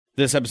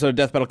This episode of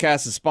Death Battle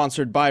Cast is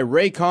sponsored by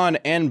Raycon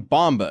and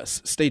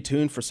Bombas. Stay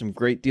tuned for some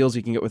great deals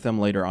you can get with them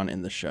later on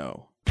in the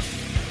show.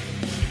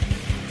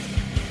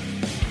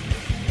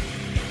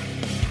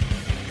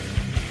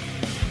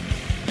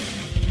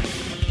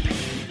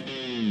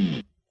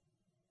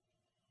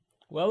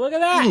 Well, look at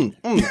that.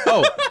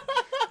 Oh,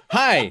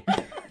 hi.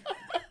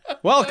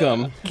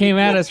 Welcome Came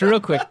at us real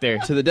quick there.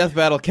 to the Death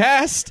Battle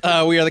Cast.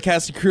 We are the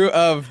cast and crew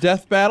of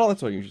Death Battle.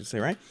 That's what you usually say,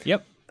 right?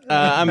 Yep.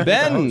 I'm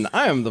Ben.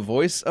 I am the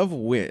voice of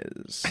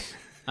Wiz.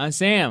 I'm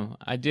Sam.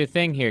 I do a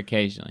thing here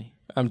occasionally.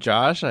 I'm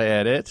Josh. I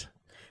edit.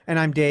 And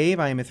I'm Dave.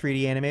 I am a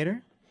 3D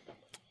animator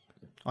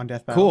on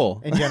Death Battle.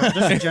 Cool. In general,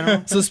 just in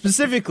general. So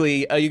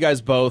specifically, you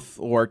guys both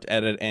worked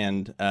edit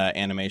and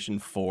animation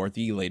for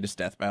the latest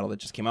Death Battle that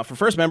just came out for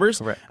first members,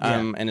 Correct.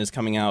 and is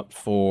coming out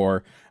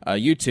for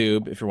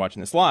YouTube if you're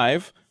watching this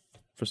live.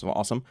 First of all,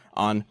 awesome,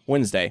 on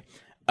Wednesday.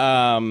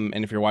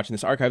 And if you're watching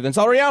this archive, then it's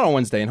already out on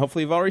Wednesday, and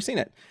hopefully you've already seen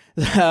it.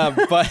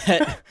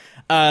 But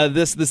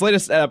this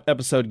latest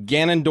episode,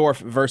 Ganondorf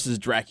versus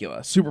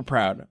Dracula. Super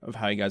proud of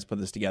how you guys put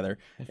this together.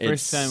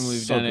 First time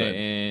we've so done good. it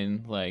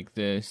in like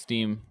the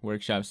Steam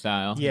Workshop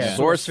style. Yeah.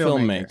 Source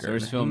Filmmaker.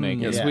 Source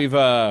Filmmaker. Yes,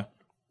 Yeah.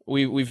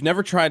 we've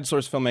never tried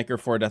Source Filmmaker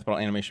for Death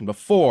Battle animation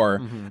before.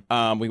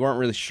 We weren't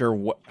really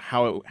sure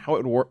how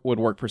it would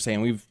work per se,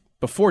 and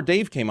before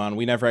Dave came on,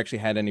 we never actually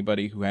had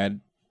anybody who had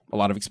a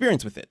lot of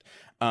experience with it.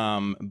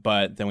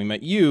 But then we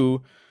met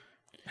you.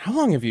 How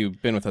long have you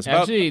been with us?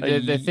 Actually,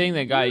 About the thing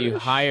that got you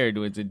hired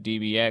was a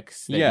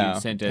DBX that Yeah.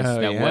 you sent us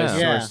Oh, that yeah. was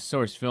Yeah.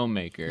 Source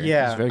Filmmaker.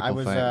 Yeah, very I cool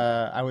was.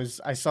 fight.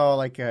 I saw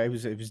like it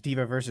was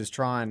Diva versus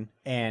Tron,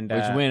 and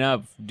Which went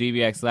up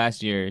DBX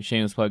last year.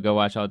 Shameless plug, go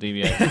watch all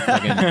DBX.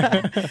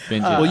 Fucking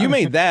binge it. well, you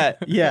made that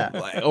yeah,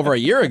 like, over a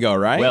year ago,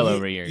 right? well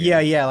over a year.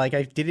 yeah. Like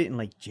I did it in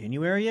like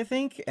January, I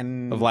think,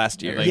 and Of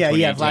last year. Like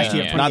of last 2018,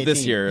 year, yeah. Not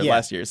this 2018. year, Yeah.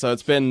 last year. So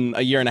it's been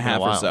a year and a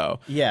half or while. so.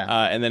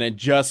 Yeah. And then it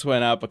just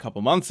went up a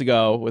couple months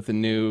ago with a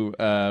new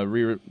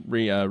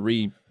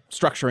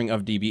restructuring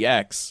of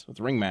DBX with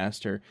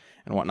Ringmaster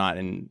and whatnot.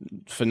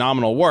 And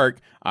phenomenal work.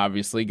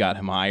 Obviously got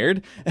him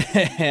hired.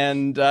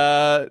 And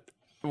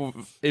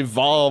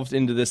evolved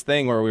into this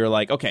thing where we were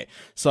like, okay,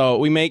 so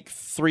we make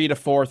 3 to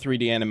 4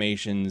 3D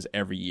animations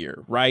every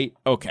year, right?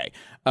 Okay.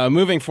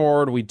 Moving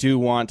forward, we do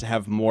want to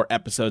have more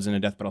episodes in a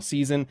Death Battle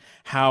season.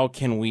 How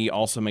can we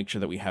also make sure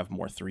that we have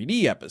more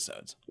 3D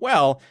episodes?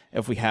 Well,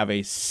 if we have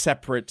a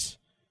separate,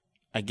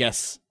 I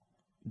guess,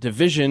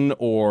 division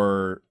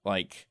or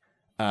like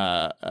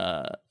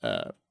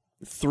 3D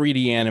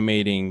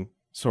animating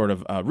sort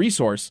of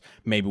resource,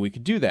 maybe we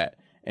could do that.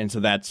 And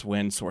so that's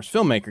when Source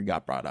Filmmaker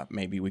got brought up.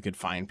 Maybe we could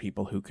find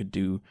people who could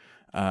do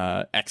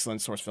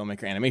excellent Source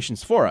Filmmaker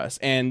animations for us.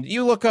 And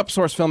you look up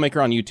Source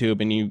Filmmaker on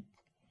YouTube and you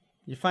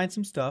find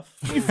some stuff.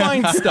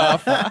 find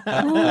stuff.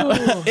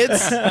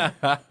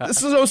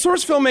 So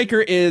Source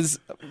Filmmaker is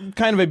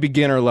kind of a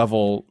beginner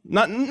level,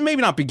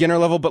 maybe not beginner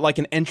level, but like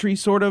an entry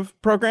sort of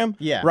program.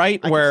 Yeah, right.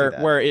 I can Where see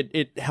that. where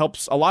it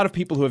helps a lot of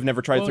people who have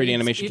never tried 3D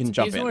animation can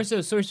jump it's in. more so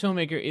Source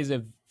Filmmaker is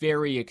a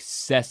very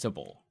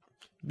accessible.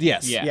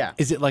 Yes. Yeah. Yeah.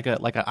 Is it like a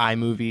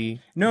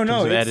iMovie? No, in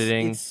terms of it's,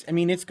 editing. It's. I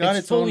mean, it's got It's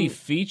its fully own.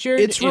 featured.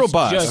 It's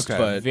robust, just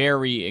but-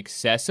 very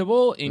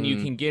accessible, and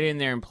you can get in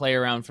there and play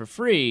around for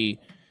free.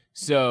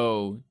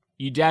 So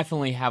you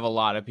definitely have a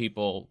lot of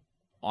people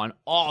on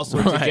all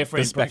sorts of Right,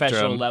 different the spectrum.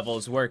 professional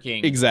levels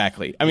working.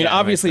 Exactly. I mean, Yeah,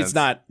 obviously, makes it's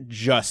not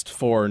just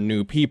for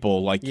new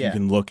people. Like, you Yeah.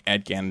 can look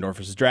at Ganondorf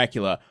versus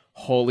Dracula.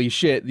 Holy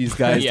shit, these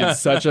guys Yeah. did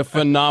such a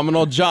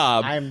phenomenal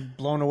job. I'm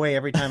blown away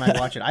every time I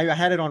watch it. I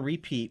had it on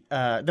repeat.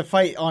 The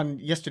fight on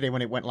yesterday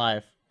when it went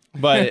live.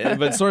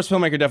 But Source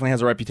Filmmaker definitely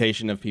has a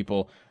reputation of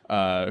people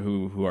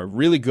who are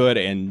really good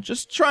and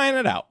just trying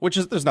it out, which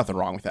is, there's nothing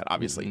wrong with that,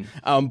 obviously.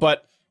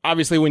 But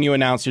obviously, when you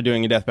announce you're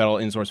doing a Death Battle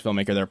in Source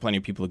Filmmaker, there are plenty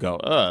of people who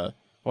go,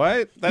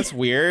 what? That's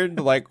weird.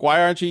 Like, why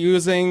aren't you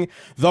using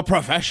the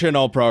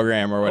professional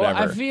program or whatever?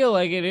 Well, I feel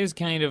like it is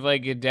kind of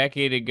like a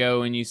decade ago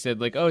when you said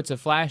like, oh, it's a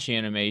Flash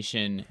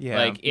animation. Yeah.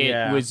 Like it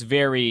Yeah. was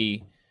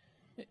very.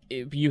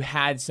 If you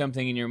had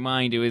something in your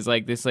mind, it was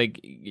like this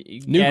like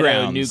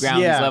Newgrounds.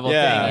 Newgrounds Yeah. level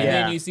Yeah. thing, and Yeah.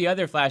 then you see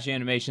other Flash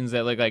animations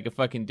that look like a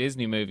fucking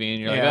Disney movie,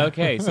 and you're Yeah. like,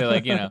 okay, so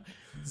like it's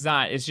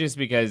not. It's just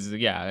because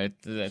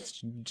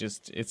it's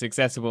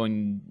accessible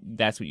and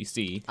that's what you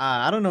see.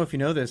 I don't know if you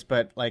know this,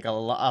 but like a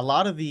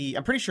lot of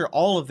I'm pretty sure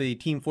all of the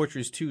Team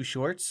Fortress 2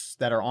 shorts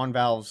that are on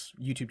Valve's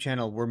YouTube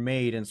channel were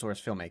made in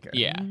Source Filmmaker.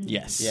 Yeah.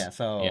 yes. Yeah.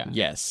 So. Yeah.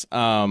 Yes.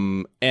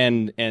 And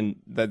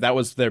that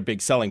was their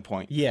big selling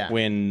point. Yeah.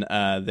 When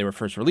they were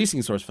first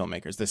releasing Source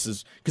Filmmakers. This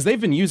is because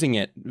they've been using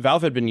it.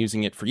 Valve had been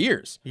using it for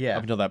years. Yeah.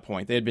 Up until that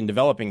point, they had been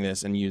developing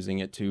this and using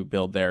it to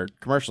build their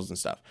commercials and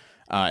stuff.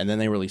 And then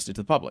they released it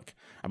to the public.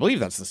 I believe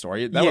that's the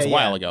story. That was a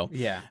while ago.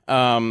 Yeah.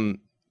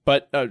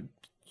 But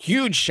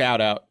huge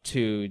shout out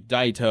to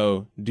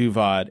Daito,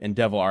 Duvad, and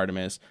Devil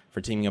Artemis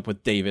for teaming up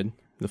with David,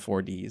 the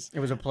 4Ds. It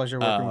was a pleasure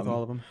working with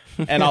all of them.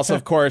 And also,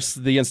 of course,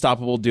 the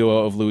unstoppable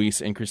duo of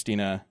Luis and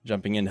Christina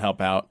jumping in to help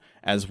out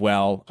as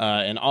well.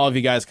 And all of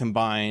you guys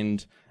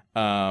combined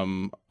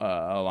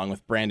along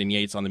with Brandon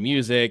Yates on the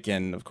music,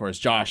 and of course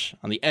Josh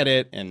on the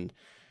edit, and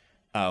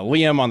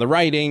Liam on the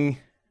writing.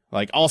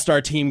 Like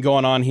all-star team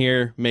going on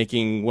here,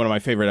 making one of my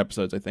favorite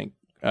episodes, I think,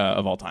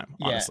 of all time.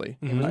 Honestly,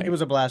 It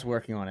was a blast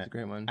working on it.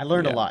 Great one. I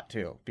learned Yeah. a lot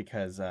too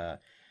because the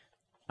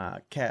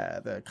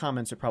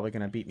comments are probably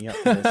going to beat me up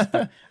for this.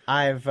 But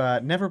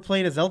I've never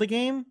played a Zelda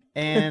game,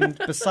 and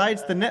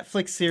besides the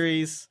Netflix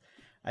series,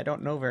 I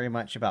don't know very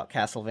much about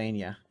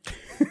Castlevania.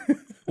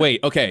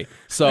 Wait, okay.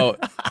 So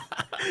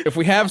if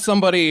we have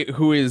somebody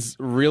who is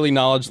really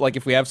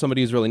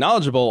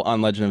knowledgeable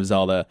on Legend of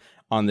Zelda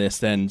on this,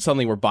 then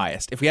suddenly we're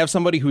biased. If we have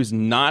somebody who's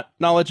not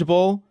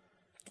knowledgeable,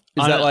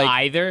 is On that like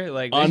either?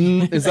 Like,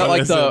 is that What like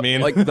does that the mean?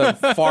 like the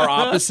far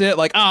opposite?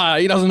 Like,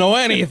 he doesn't know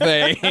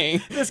anything.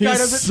 This guy He's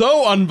doesn't-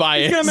 so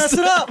unbiased. He's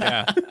gonna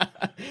mess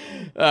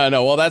it up.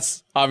 No, well,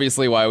 that's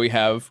obviously why we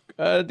have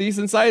a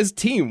decent-sized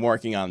team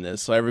working on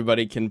this, so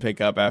everybody can pick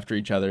up after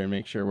each other and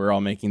make sure we're all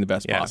making the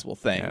best possible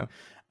thing.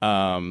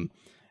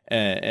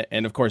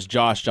 And of course,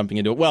 Josh jumping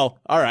into it. Well,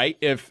 all right,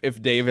 if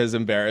Dave has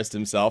embarrassed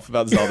himself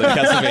about Zelda and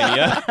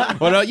Castlevania,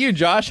 what about you,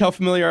 Josh? How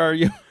familiar are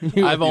you?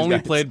 I've only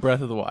played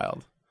Breath of the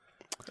Wild.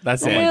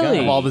 That's it. Really?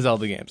 Of all the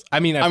Zelda games. I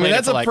mean, played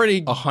that's it for a like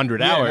pretty- 100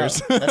 Yeah, no.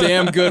 hours.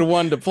 damn good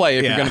one to play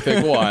if you're Yeah. going to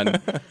pick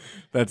one.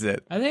 That's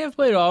it. I think I've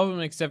played all of them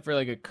except for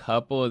like a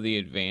couple of the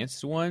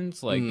advanced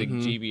ones, like the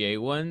GBA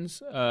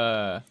ones.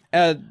 I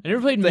never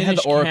played. They had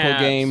the Minish Oracle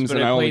Caps, games, but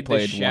and I only played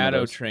played the one of Shadow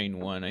those. Train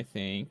one, I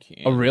think.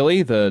 Oh, and-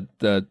 really?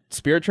 The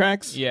Spirit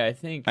Tracks? Yeah, I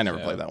think. I never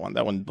so. played that one.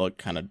 That one looked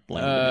kind of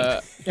lame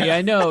to me. Yeah,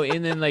 I know.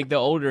 And then like the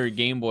older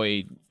Game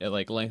Boy,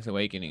 like Link's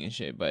Awakening and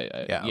shit. But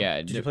yeah,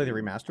 Did you play the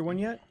remaster one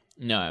yet?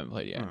 No, I haven't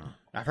played it yet.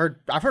 I've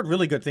heard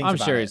really good things. I'm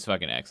about sure it. it's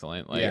fucking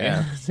excellent. Like,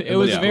 Yeah. it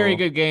was Yeah. a very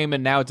Cool. good game,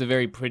 and now it's a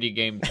very pretty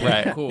game.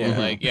 Right. Cool. Yeah.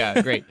 Like,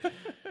 yeah, great.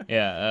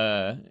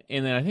 Yeah.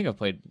 And then I think I've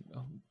played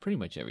pretty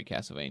much every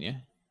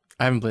Castlevania.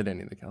 I haven't played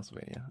any of the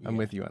Castlevania. I'm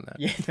with you on that.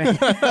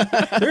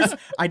 Yeah.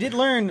 I did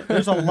learn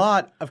there's a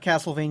lot of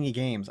Castlevania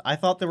games. I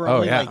thought there were Oh,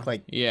 only yeah.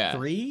 like Yeah.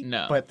 3.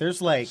 No. But there's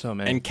like So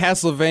many. And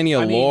Castlevania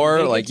I mean, lore,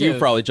 they get like you've to-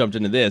 probably jumped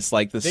into this.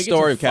 Like the They get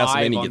story to of 5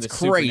 Castlevania on gets the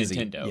Super crazy.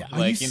 Nintendo. Yeah. Are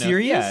Like, you know,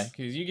 serious? Yeah,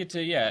 because you get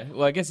to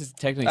Well, I guess it's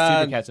technically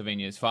Super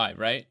Castlevania is 5,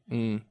 right?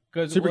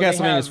 Because Super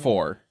Castlevania is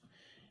 4.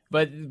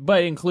 But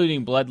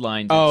including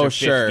Bloodlines, it's Oh, their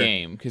sure. 5th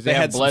game because They they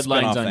have had some Bloodlines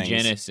spin-off on things.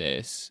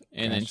 Genesis,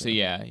 and then so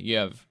yeah, you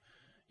have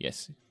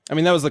I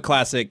mean, that was the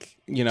classic,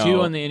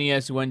 2 on the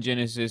NES, 1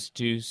 Genesis,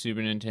 2 Super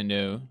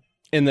Nintendo.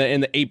 in the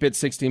 8-bit,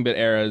 16-bit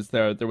eras,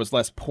 there was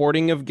less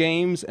porting of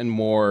games and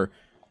more.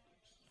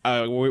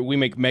 We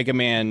make Mega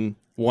Man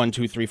 1,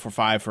 2, 3, 4,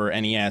 5 for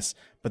NES,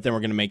 but then we're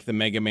gonna make the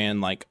Mega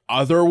Man like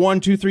other 1,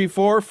 2, 3,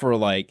 4 for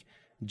like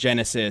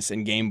Genesis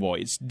and Game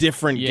Boys,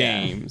 different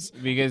games.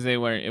 because it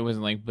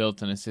wasn't like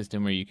built on a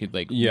system where you could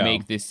like Yeah.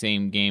 make the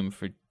same game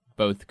for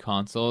both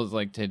consoles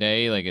like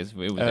today. Like it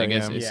was, I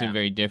guess yeah. it seemed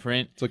very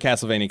different. So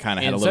Castlevania kind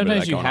of had a And little bit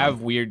of sometimes that you going have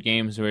on. weird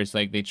games where it's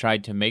like they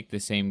tried to make the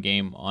same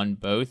game on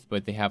both,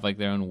 but they have like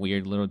their own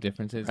weird little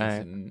differences. Right.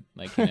 And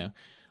like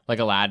like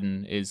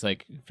Aladdin is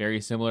like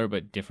very similar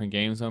but different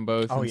games on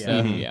both. Oh, and yeah.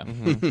 stuff.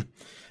 Mm-hmm.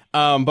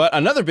 Yeah. But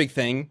another big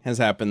thing has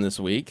happened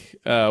this week.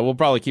 We'll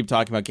probably keep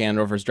talking about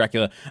Ganondorf versus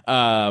Dracula.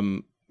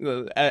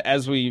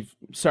 As we've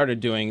started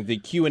doing, the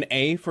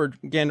Q&A for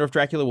Ganondorf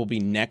Dracula will be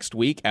next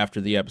week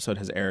after the episode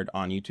has aired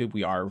on YouTube.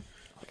 We are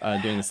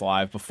doing this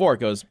live before it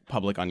goes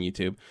public on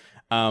YouTube.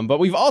 But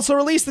we've also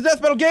released the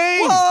Death Battle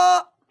game!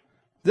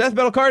 Death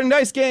Battle card and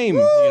dice game!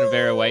 You're gonna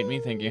Vera White me,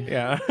 thank you.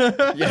 Yeah.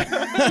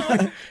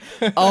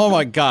 Oh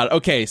my god.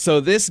 Okay, so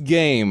this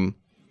game,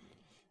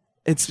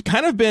 it's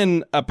kind of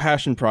been a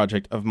passion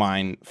project of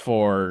mine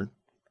for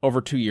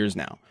over 2 years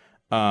now.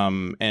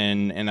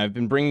 And I've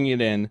been bringing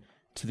it in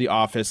to the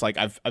office. Like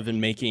I've been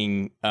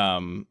making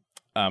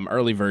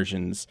early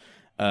versions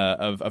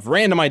of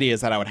random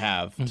ideas that I would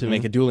have to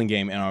make a dueling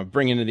game, and I would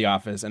bring it into the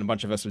office, and a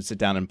bunch of us would sit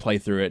down and play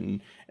through it,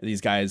 and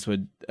these guys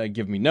would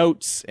give me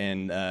notes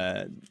and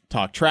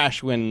talk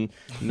trash when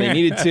they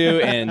needed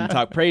to, and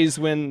talk praise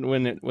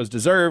when it was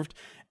deserved.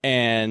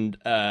 And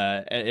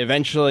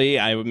eventually,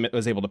 I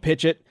was able to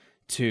pitch it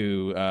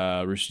to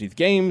Rooster Teeth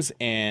Games,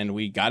 and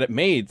we got it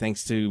made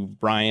thanks to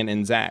Brian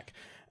and Zach.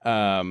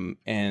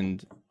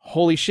 And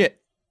holy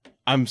shit,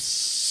 I'm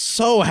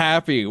so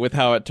happy with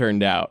how it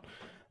turned out.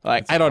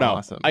 Like, I don't know.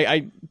 awesome.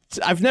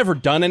 I've never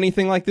done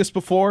anything like this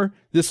before.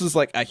 This was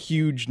like a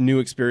huge new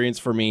experience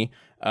for me.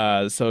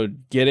 So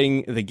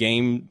getting the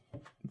game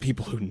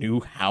people who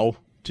knew how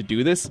to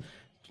do this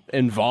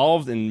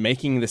involved in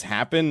making this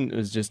happen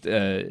was just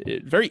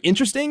very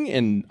interesting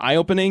and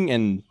eye-opening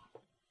and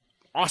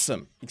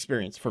awesome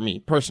experience for me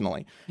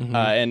personally.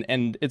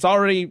 And it's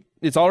already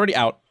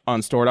out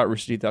on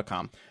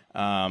store.roosterteeth.com.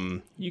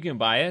 You can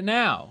buy it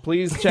now.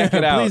 Please check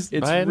it out. Please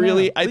It's buy it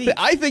really, now.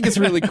 I think it's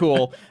really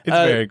cool. It's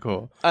very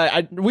cool.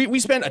 We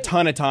spent a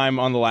ton of time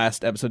on the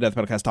last episode of Death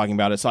Battle Cast talking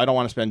about it, so I don't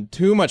want to spend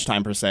too much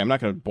time per se. I'm not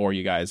going to bore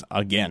you guys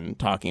again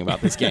talking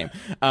about this game.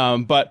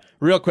 But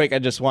real quick, I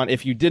just want,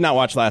 if you did not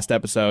watch last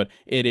episode,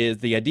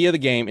 the idea of the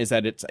game is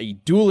that it's a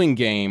dueling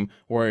game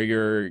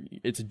where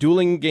it's a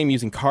dueling game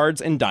using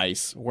cards and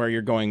dice where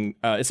you're going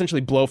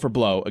essentially blow for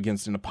blow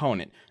against an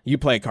opponent. You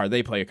play a card,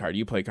 they play a card,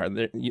 you play a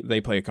card,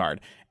 they play a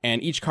card.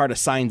 And each card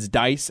assigns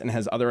dice and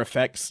has other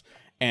effects,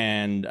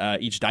 and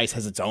each dice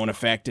has its own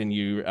effect, and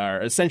you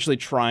are essentially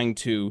trying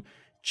to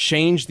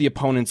change the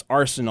opponent's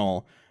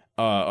arsenal,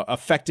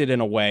 affect it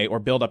in a way, or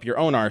build up your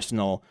own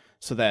arsenal,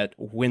 so that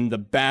when the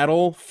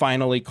battle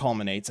finally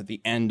culminates at the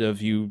end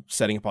of you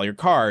setting up all your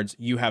cards,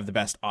 you have the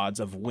best odds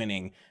of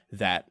winning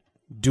that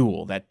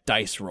duel, that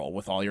dice roll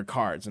with all your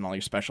cards and all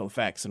your special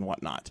effects and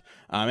whatnot.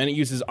 And it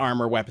uses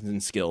armor, weapons,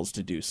 and skills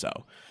to do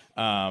so.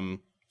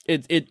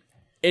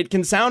 It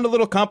can sound a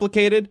little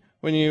complicated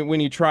when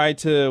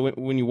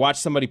you watch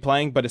somebody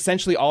playing, but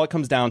essentially all it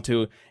comes down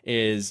to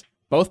is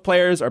both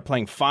players are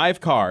playing 5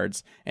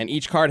 cards, and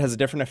each card has a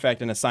different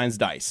effect and assigns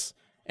dice.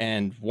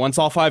 And once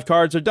all 5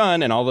 cards are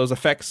done and all those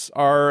effects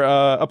are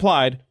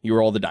applied, you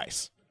roll the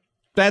dice.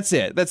 That's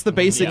it. That's the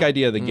basic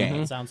idea of the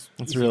game. Sounds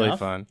It's easy really enough.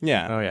 fun.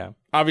 Yeah. Oh, yeah.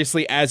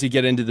 Obviously, as you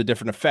get into the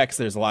different effects,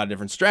 there's a lot of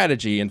different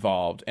strategy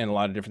involved, and a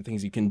lot of different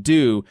things you can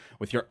do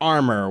with your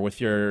armor,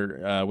 with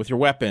your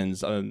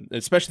weapons.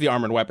 Especially the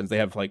armor and weapons, they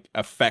have like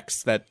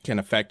effects that can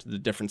affect the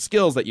different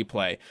skills that you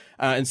play,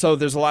 and so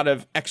there's a lot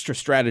of extra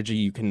strategy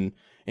you can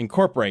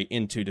incorporate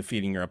into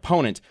defeating your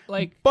opponent.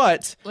 Like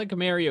a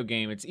Mario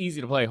game, it's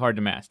easy to play, hard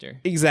to master.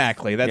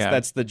 Exactly.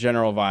 That's the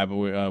general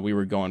vibe we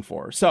were going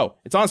for. So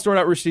it's on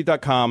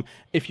store.roosterteeth.com.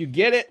 If you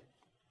get it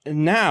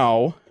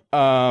now,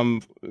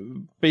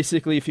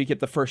 basically, if you get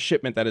the first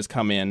shipment that has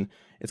come in,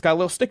 it's got a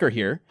little sticker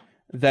here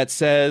that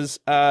says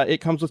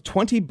it comes with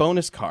 20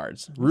 bonus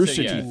cards,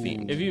 Rooster Teeth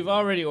themed. If you've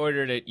already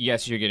ordered it,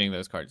 yes, you're getting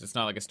those cards. It's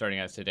not like a starting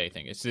as today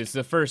thing. It's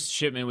the first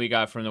shipment we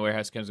got from the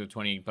warehouse comes with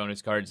 20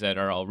 bonus cards that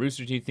are all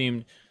Rooster Teeth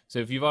themed. So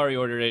if you've already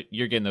ordered it,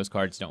 you're getting those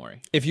cards. Don't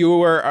worry. If you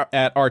were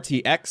at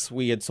RTX,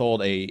 we had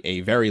sold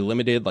a very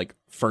limited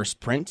first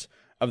print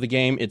of the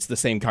game. It's the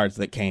same cards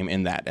that came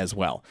in that as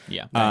well.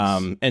 Yeah.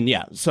 Nice. And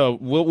yeah, so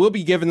we'll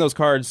be giving those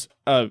cards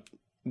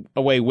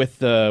away with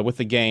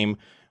the game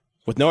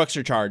with no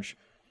extra charge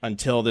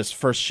until this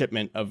first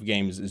shipment of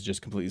games is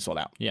just completely sold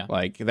out. Yeah.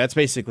 That's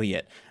basically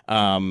it.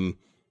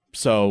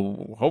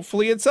 So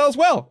hopefully it sells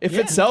well. If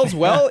it sells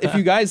well, if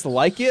you guys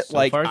like it,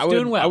 far it's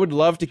doing well. I would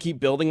love to keep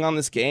building on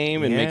this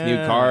game and make new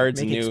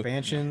cards Make and new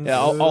expansions.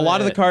 Yeah, a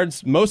lot of the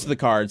cards, most of the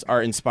cards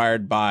are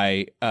inspired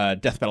by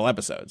Death Battle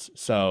episodes.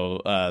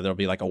 So there'll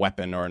be like a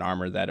weapon or an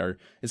armor that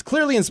is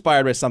clearly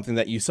inspired by something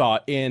that you saw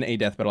in a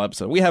Death Battle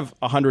episode. We have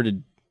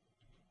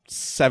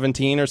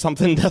 117 or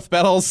something Death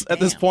Battles at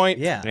this point.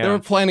 Yeah. There were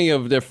plenty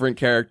of different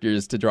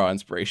characters to draw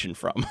inspiration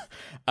from.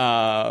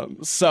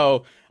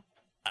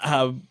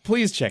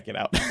 Please check it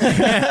out.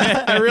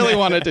 I really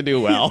want it to do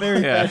well.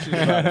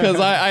 Because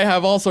I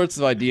have all sorts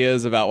of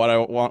ideas about what I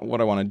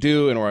want to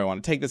do and where I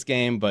want to take this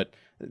game, but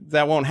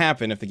that won't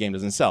happen if the game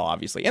doesn't sell,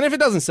 obviously. And if it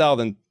doesn't sell,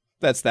 then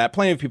that's that.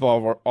 Plenty of people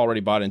have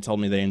already bought it and told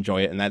me they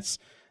enjoy it, and that's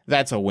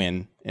a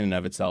win in and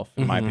of itself,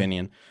 in my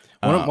opinion.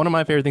 One of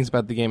my favorite things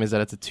about the game is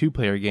that it's a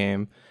 2-player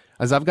game.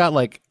 As I've got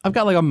like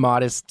a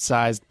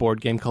modest-sized board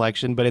game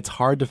collection, but it's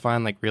hard to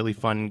find like really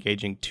fun,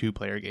 engaging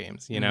 2-player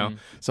games. You know,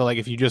 so like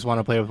if you just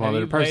want to play with one Have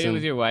other you played person, it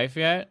with your wife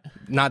yet?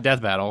 not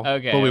Death Battle,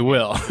 Okay, but we okay.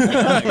 will.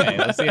 Okay,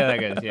 let's see how that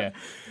goes. Yeah.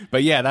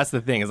 But yeah, that's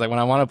the thing. Is like when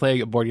I want to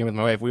play a board game with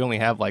my wife, we only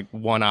have like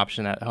one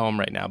option at home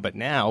right now. But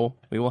now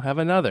we will have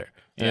another,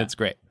 and Yeah. it's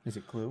great. Is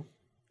it Clue?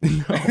 All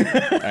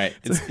right,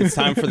 it's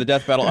time for the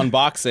Death Battle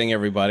unboxing,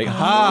 everybody.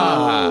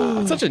 Ha!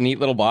 It's such a neat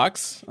little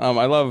box.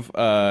 I love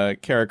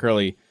Kara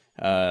Curley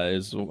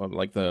is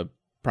like the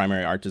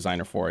primary art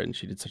designer for it, and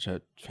she did such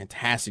a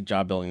fantastic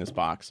job building this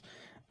box.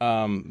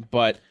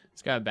 But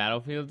It's got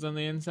battlefields on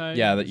the inside.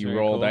 yeah, that That's you very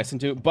roll cool. dice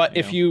into. But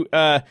if you,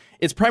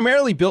 it's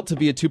primarily built to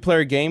be a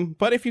 2-player game.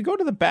 But if you go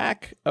to the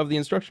back of the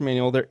instruction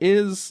manual, there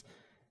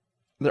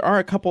are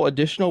a couple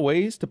additional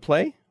ways to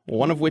play.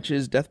 One of which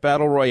is Death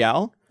Battle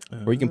Royale,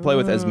 where you can play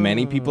with as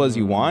many people as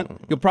you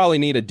want. You'll probably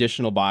need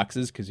additional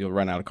boxes because you'll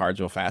run out of cards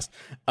real fast.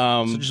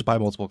 So just buy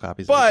multiple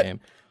copies of but- the game.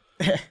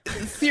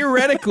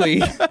 Theoretically,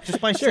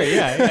 Just buy sure,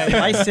 yeah.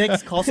 Buy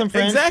 6, call some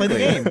friends, play the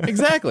game.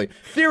 Exactly.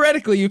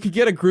 Theoretically, you could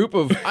get a group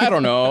of,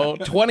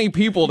 20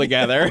 people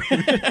together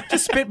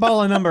Just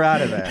spitball a number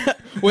out of there.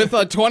 with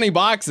 20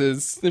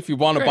 boxes, if you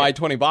want to buy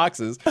 20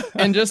 boxes,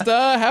 and just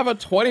have a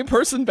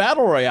 20-person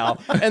battle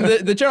royale. And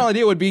the general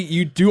idea would be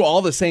you do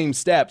all the same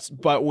steps,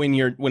 but when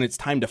it's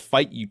time to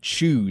fight, you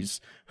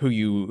choose who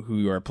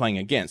you are playing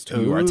against,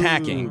 who you are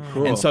attacking.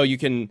 cool. And so you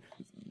can...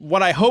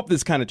 What I hope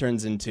this kind of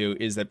turns into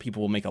is that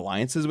people will make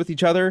alliances with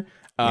each other.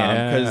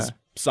 Because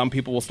some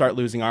people will start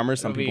losing armor,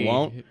 some It'll people be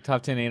won't.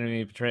 Top 10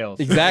 anime betrayals.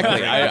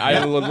 Exactly.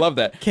 I would love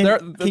that.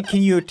 Can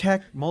you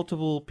attack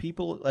multiple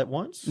people at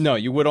once? No,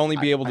 you would only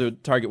be able to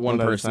target one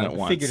at a person time. at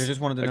once. Figured. I just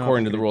wanted to know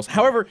according if to I the could- rules.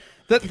 However,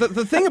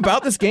 the thing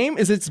about this game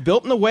is it's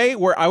built in a way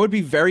where I would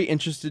be very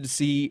interested to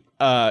see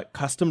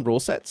custom rule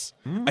sets.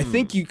 I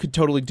think you could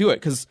totally do it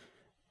because,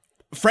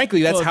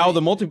 frankly, that's Well, how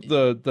the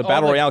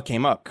battle the- royale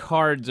came up.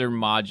 Cards are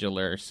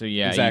modular, so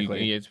yeah,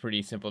 Exactly. it's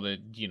pretty simple to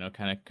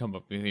kind of come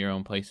up with your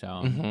own play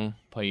style and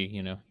play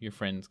your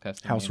friends'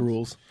 custom House games.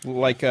 rules.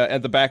 Like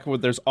at the back,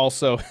 there's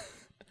also.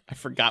 I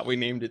forgot we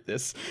named it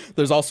this.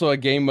 There's also a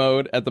game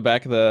mode at the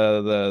back of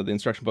the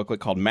instruction booklet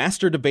called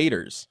Master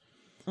Debaters,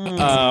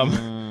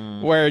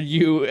 where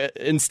you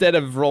instead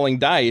of rolling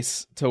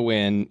dice to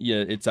win,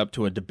 it's up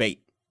to a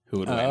debate who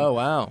would win. Oh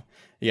wow.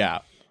 Yeah.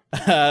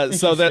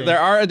 So there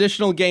are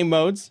additional game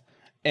modes,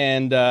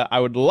 and I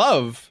would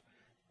love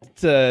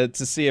to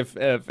see if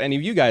any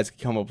of you guys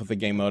could come up with a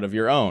game mode of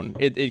your own.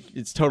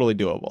 It's totally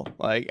doable.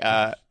 Like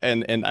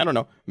and I don't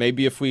know,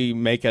 maybe if we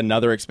make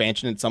another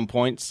expansion at some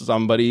point,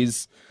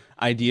 somebody's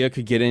idea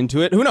could get into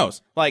it. Who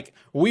knows? Like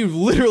we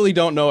literally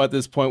don't know at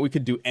this point. We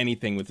could do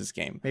anything with this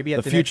game. Maybe at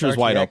the the future next is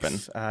wide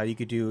RTX, open. You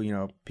could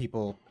do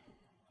people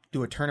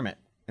do a tournament.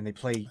 And they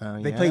play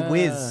yeah.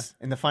 Wiz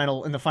in the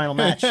final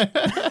match.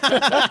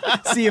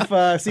 see if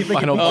they can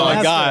beat Oh my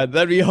Master. god,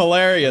 that'd be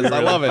hilarious. I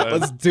love it.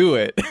 Let's do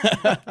it.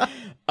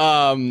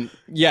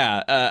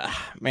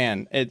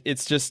 Man,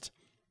 it's just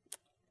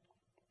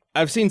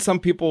I've seen some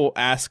people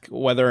ask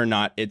whether or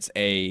not it's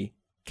a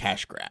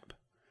cash grab.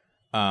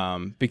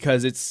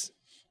 Because it's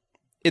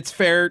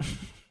fair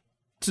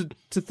to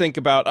think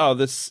about, oh,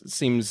 this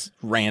seems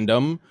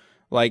random.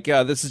 Like,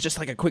 this is just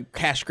like a quick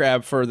cash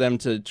grab for them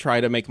to try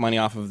to make money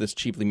off of this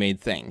cheaply made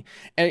thing.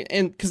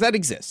 And because that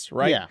exists,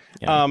 right?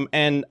 Yeah.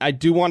 And I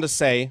do want to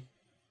say,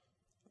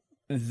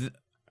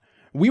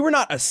 we were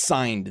not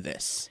assigned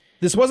this.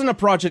 This wasn't a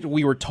project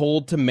we were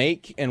told to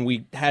make and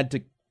we had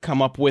to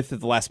come up with at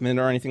the last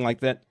minute or anything like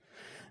that.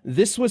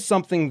 This was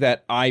something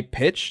that I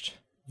pitched,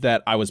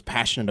 that I was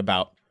passionate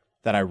about,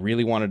 that I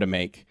really wanted to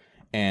make.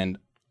 And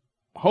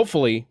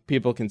hopefully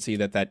people can see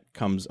that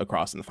comes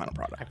across in the final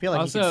product. I feel like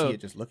you Also, can see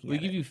it just looking we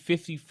at give it. you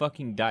 50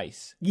 fucking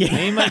dice. Yeah.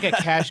 Name like a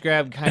cash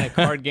grab kind of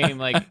card game.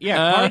 Like,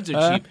 yeah, cards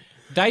are cheap.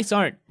 Dice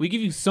aren't. We give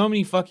you so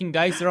many fucking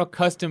dice. They're all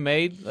custom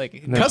made. Like,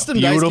 Custom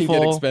dice can get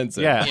beautiful.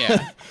 expensive. Yeah.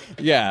 yeah.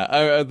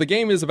 Yeah, the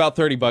game is about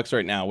 $30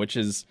 right now, which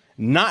is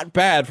not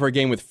bad for a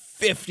game with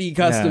 50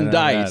 custom not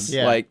dice. bad.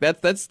 Yeah. Like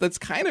that's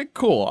kind of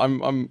cool.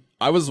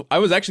 I was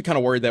actually kind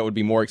of worried that would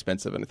be more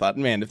expensive, and I thought,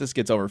 man, if this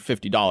gets over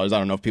 $50, I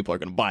don't know if people are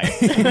going to buy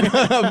it.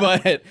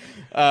 But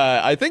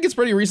I think it's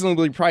pretty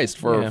reasonably priced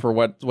for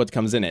what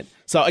comes in it.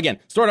 So again,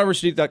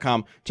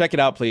 store.roosterteeth.com. Check it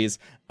out, please.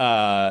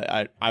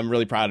 I'm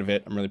really proud of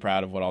it. I'm really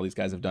proud of what all these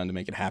guys have done to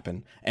make it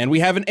happen. And we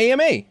have an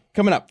AMA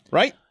coming up,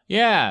 right?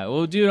 Yeah,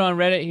 we'll do it on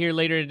Reddit here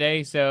later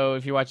today. So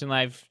if you're watching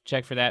live,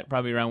 check for that.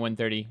 Probably around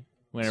 1:30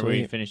 whenever we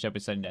Sweet. finish up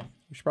with Sudden Death.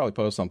 We should probably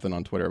post something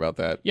on Twitter about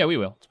that. Yeah, we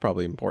will. It's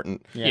probably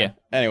important. Yeah.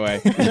 Anyway,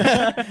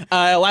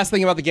 last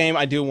thing about the game,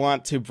 I do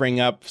want to bring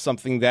up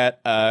something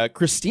that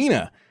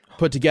Christina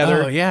put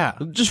together Oh yeah.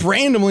 just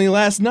randomly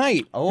last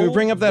night. Can we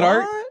bring up that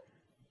art? what?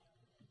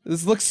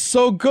 This looks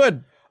so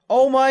good.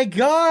 Oh my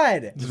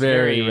god! It's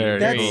very, very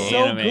That's cool. so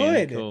anime and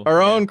good. cool.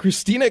 Our own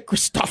Christina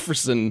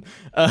Christopherson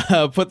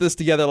put this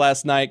together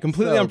last night,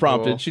 completely So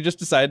unprompted. cool. She just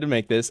decided to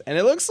make this, and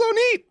it looks so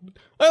neat.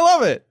 I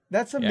love it.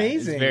 That's Yeah,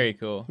 amazing. it's very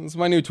cool. This is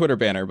my new Twitter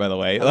banner, by the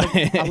way.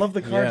 I love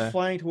the cards Yeah.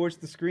 flying towards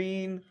the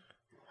screen.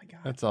 Oh my god!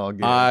 That's all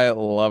good. I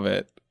love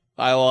it.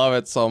 I love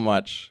it so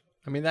much.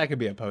 I mean, that could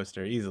be a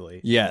poster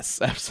easily.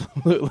 Yes,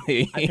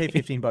 absolutely. I paid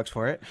 $15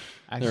 for it.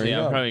 Actually, you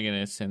I'm go. probably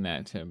going to send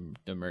that to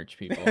the merch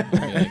people. Be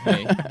like,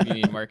 hey, if you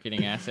need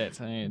marketing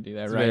assets, I need to do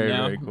that right very,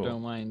 now. very cool.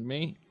 Don't mind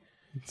me.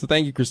 So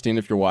thank you, Christine,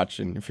 if you're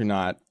watching. If you're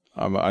not,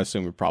 I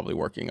assume you're probably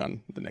working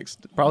on the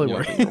next. Probably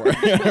thing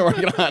we're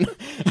working on.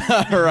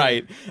 All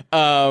right.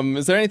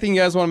 Is there anything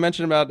you guys want to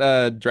mention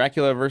about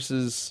Dracula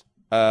versus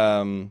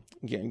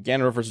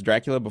Ganondorf versus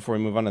Dracula before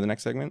we move on to the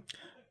next segment?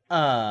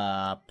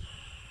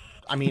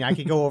 I mean, I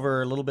could go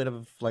over a little bit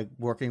of like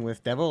working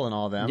with Devil and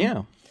all them.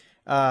 Yeah.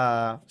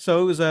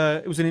 So it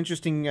was an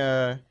interesting.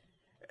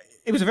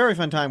 It was a very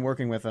fun time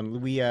working with them.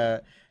 We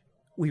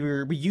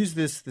used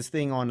this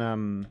thing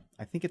on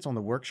I think it's on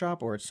the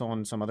workshop or it's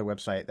on some other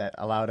website that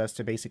allowed us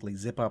to basically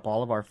zip up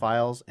all of our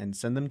files and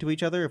send them to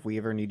each other if we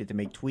ever needed to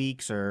make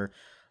tweaks or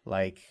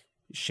like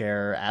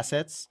share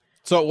assets.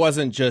 So it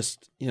wasn't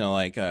just,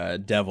 like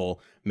Devil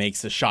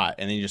makes a shot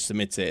and then he just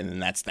submits it and then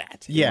that's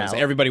that. It Yeah. was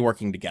everybody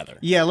working together.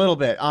 Yeah, a little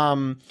bit.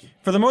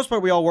 For the most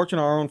part, we all worked on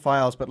our own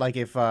files. But like,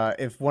 if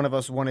one of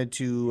us wanted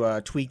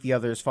to tweak the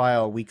other's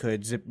file, we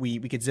could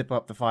zip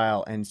up the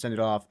file and send it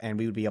off, and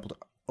we would be able to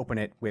open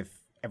it with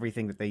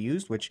everything that they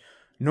used, which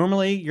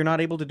normally you're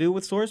not able to do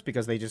with Source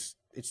because it just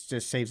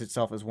saves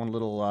itself as one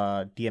little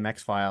DMX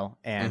file,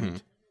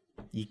 and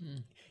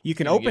you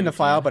can give open it the to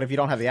file, you. but if you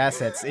don't have the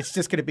assets, it's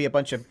just going to be a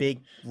bunch of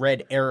big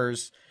red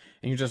errors.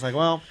 and you're just like,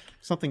 well,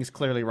 something's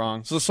clearly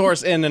wrong. So the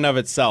source in and of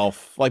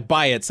itself, like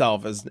by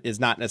itself, is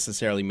not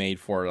necessarily made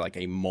for like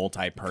a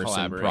multi-person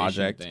Collaboration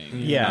project. thing.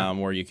 Yeah.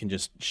 Where you can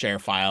just share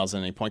files at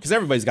any point, because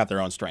everybody's got their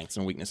own strengths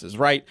and weaknesses,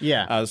 right?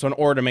 Yeah. So in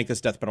order to make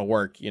this death battle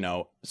work,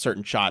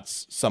 certain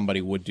shots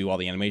somebody would do all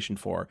the animation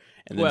for,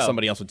 and then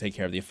somebody else would take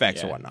care of the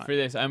effects or whatnot. For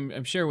this,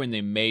 I'm sure when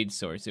they made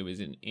Source, it was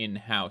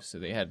in-house, so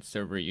they had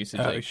server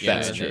usage.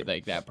 That's true.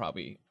 Like that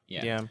probably.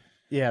 Yeah.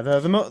 Yeah,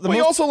 the Well, you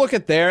most also look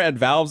at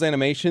Valve's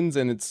animations,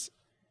 and it's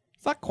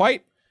not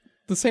quite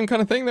the same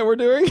kind of thing that we're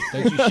doing.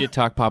 Don't you shit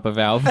talk Papa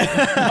Valve.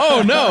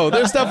 Oh no,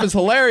 their stuff is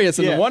hilarious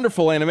and Yeah.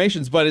 wonderful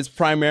animations, but it's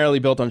primarily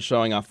built on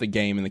showing off the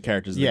game and the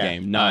characters of Yeah. the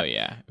game, not Oh,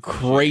 yeah.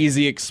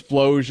 crazy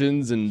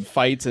explosions and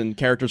fights and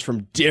characters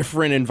from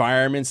different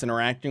environments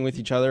interacting with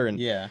each other and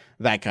Yeah.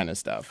 that kind of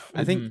stuff.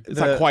 I think It's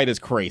not quite as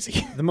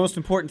crazy. the most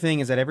important thing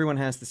is that everyone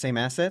has the same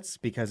assets,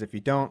 because if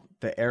you don't,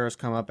 the arrows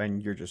come up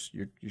and you're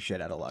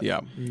shit out of luck.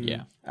 Yeah.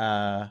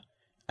 Yeah.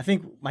 I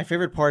think my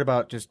favorite part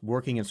about just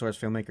working in Source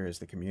Filmmaker is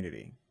the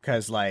community,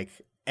 because like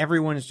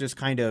everyone's just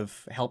kind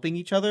of helping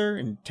each other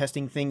and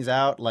testing things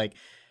out. Like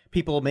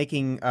people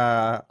making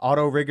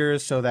auto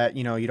riggers so that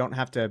you don't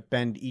have to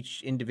bend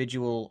each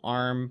individual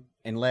arm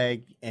and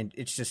leg, and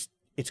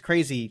it's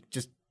crazy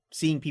just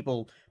seeing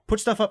people put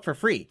stuff up for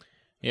free.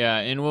 Yeah,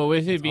 and well,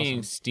 with it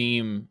being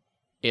Steam,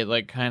 it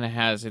like kind of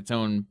has its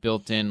own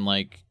built-in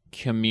like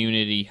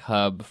community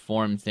hub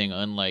form thing.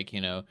 Unlike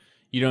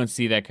you don't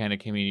see that kind of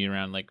community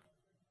around like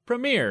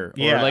Premiere or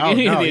Yeah, like oh,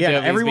 any no, of the yeah,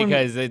 Ws, everyone-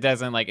 because it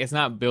doesn't like it's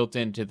not built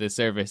into the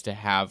service to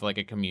have like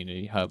a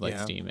community hub like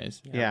Yeah. Steam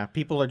is. Yeah,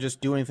 people are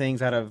just doing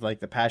things out of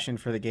like the passion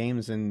for the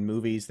games and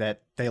movies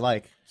that they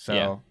like. So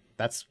Yeah.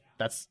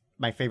 that's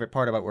my favorite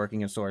part about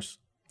working in Source.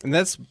 And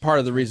that's part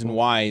of the reason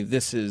why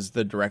this is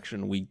the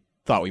direction we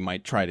thought we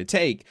might try to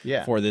take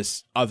Yeah. for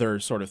this other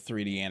sort of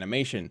 3D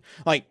animation.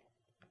 Like,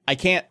 I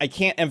can't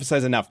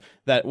emphasize enough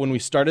that when we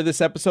started this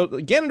episode,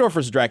 Ganondorf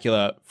vs.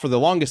 Dracula, for the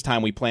longest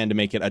time, we planned to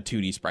make it a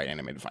 2D sprite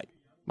animated fight.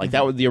 Like,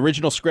 that was the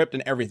original script,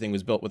 and everything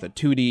was built with a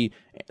 2D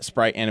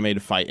sprite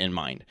animated fight in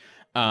mind.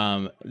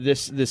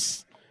 This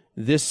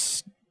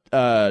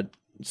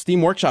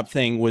Steam Workshop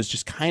thing was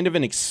just kind of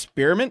an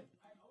experiment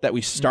that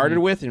we started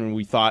with, and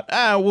we thought,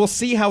 we'll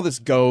see how this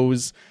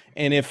goes,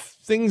 and if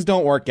things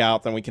don't work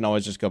out, then we can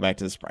always just go back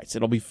to the sprites.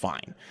 It'll be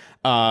fine.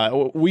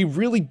 We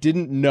really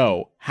didn't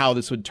know how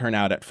this would turn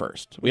out at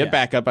first. We had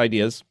backup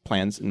ideas,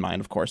 plans in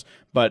mind, of course,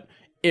 but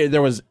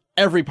there was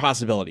every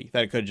possibility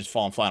that it could have just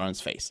fallen flat on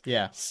its face.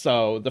 Yeah.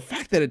 So the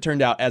fact that it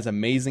turned out as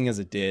amazing as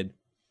it did,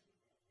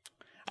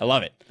 I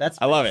love it.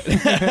 I love it.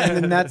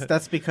 And then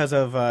that's because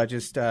of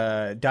just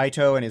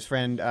Daito and his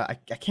friend. I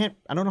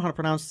don't know how to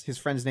pronounce his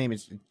friend's name.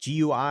 It's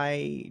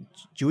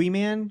Gui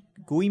Man.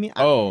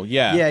 Oh,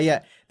 yeah.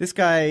 Yeah. This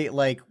guy,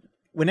 like,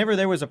 whenever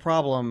there was a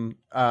problem,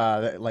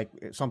 like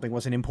something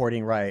wasn't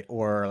importing right,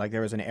 or like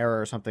there was an error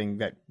or something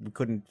that we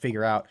couldn't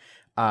figure out,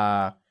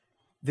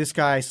 this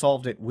guy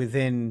solved it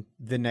within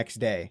the next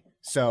day.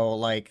 So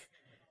like,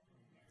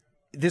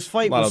 this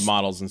fight A lot was of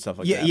models and stuff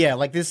like yeah, that. yeah.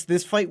 Like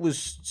this fight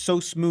was so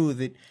smooth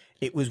that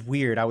it was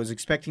weird. I was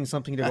expecting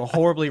something to go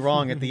horribly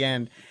wrong at the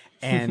end,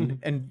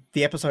 and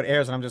the episode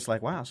airs, and I'm just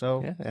like, wow.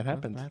 So Yeah, it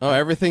happens. Oh,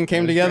 everything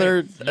came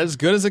together as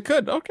good as it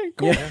could. Okay,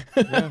 cool.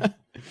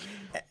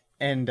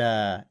 And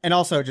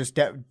also just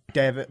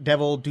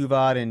Devil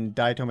Duvad and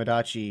Dai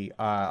Tomodachi,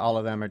 all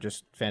of them are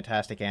just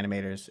fantastic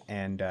animators,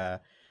 and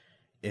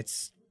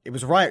it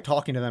was a riot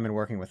talking to them and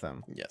working with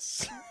them.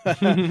 Yes.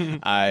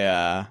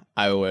 I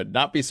would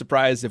not be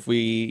surprised if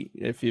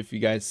you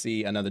guys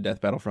see another death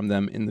battle from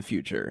them in the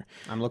future.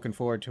 I'm looking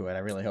forward to it. I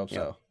really hope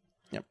so.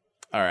 Yep.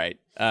 All right.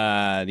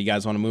 Do you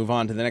guys want to move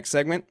on to the next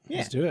segment? Yeah.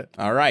 Let's do it.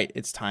 All right.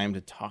 It's time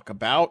to talk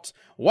about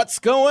what's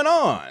going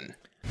on.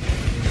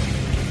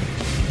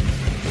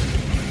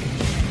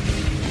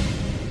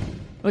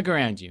 Look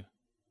around you.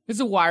 It's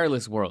a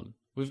wireless world.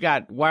 We've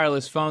got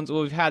wireless phones.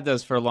 Well, we've had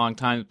those for a long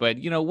time, but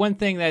one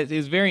thing that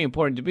is very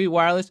important to be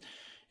wireless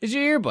is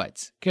your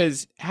earbuds,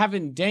 because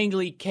having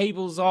dangly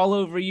cables all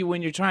over you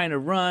when you're trying to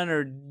run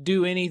or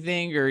do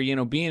anything or,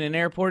 be in an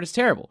airport is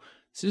terrible.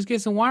 So just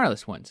get some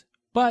wireless ones,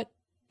 but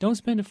don't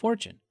spend a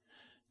fortune.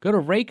 Go to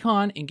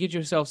Raycon and get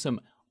yourself some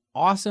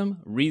awesome,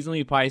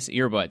 reasonably priced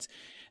earbuds.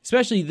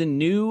 Especially the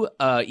new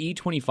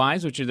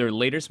E25s, which are their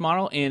latest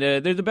model, and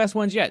they're the best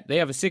ones yet. They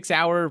have a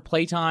 6-hour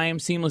playtime,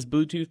 seamless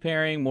Bluetooth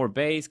pairing, more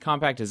bass,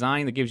 compact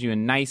design that gives you a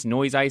nice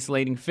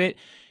noise-isolating fit.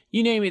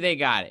 You name it, they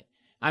got it.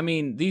 I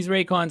mean, these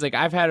Raycons, like,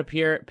 I've had a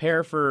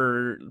pair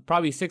for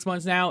probably 6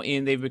 months now,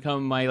 and they've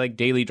become my, like,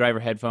 daily driver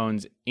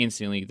headphones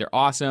instantly. They're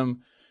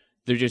awesome.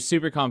 They're just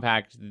super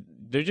compact.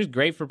 They're just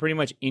great for pretty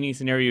much any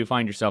scenario you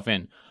find yourself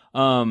in.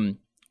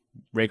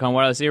 Raycon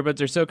wireless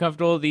earbuds are so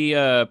comfortable,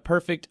 the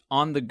perfect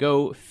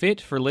on-the-go fit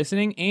for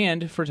listening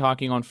and for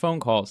talking on phone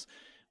calls,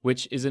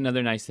 which is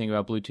another nice thing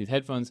about Bluetooth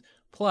headphones.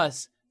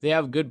 Plus, they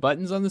have good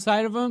buttons on the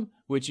side of them,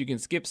 which you can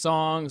skip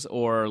songs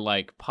or,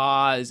 like,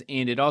 pause,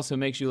 and it also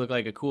makes you look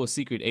like a cool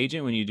secret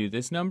agent when you do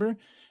this number, and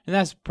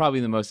that's probably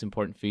the most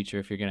important feature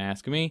if you're going to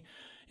ask me.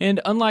 And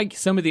unlike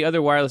some of the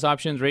other wireless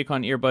options,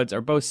 Raycon earbuds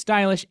are both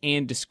stylish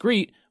and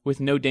discreet with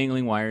no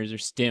dangling wires or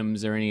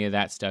stems or any of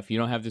that stuff. You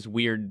don't have this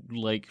weird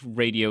like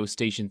radio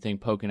station thing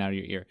poking out of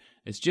your ear.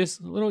 It's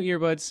just little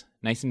earbuds,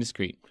 nice and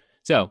discreet.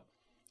 So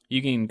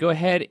you can go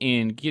ahead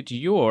and get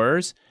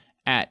yours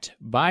at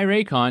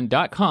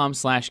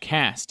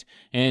buyraycon.com/cast,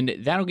 and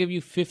that'll give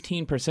you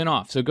 15%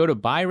 off. So go to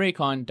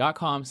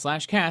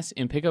buyraycon.com/cast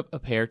and pick up a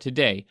pair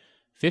today.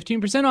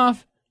 15%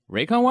 off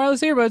Raycon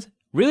wireless earbuds.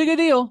 Really good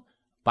deal.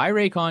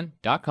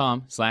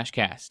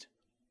 Buyraycon.com/cast.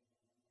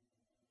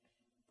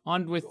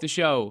 On with the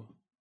show.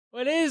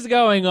 What is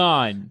going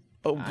on?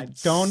 I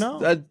don't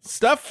know.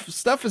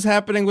 Stuff is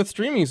happening with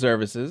streaming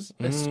services.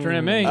 The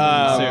streaming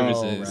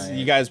services. right.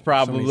 You guys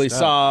probably stuff.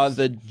 saw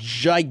the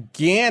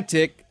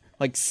gigantic,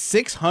 like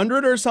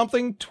 600 or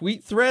something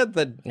tweet thread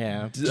that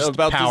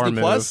about power Disney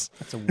move. Plus.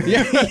 That's a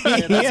weird.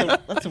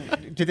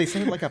 Did they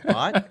send it like a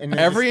bot? And then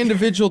Every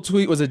individual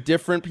tweet was a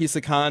different piece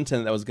of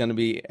content that was going to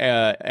be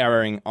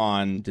airing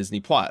on Disney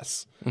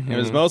Plus. It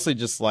was mostly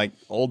just like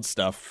old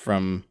stuff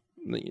from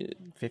the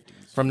 50s.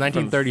 From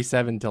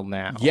 1937 till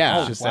now. Yeah.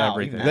 It's just Wow,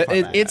 everything. even that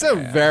far back. It's a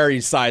very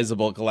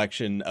sizable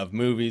collection of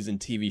movies and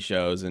TV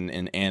shows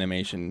and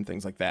animation and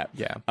things like that.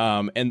 Yeah.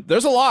 And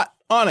there's a lot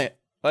on it.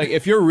 Like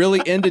if you're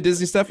really into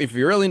Disney stuff, if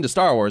you're really into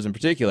Star Wars in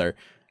particular,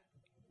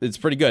 it's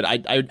pretty good. I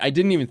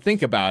didn't even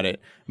think about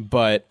it,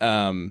 but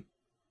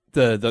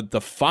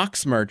the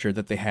Fox merger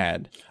that they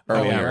had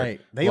earlier, right.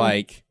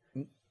 like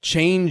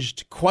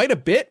changed quite a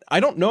bit. I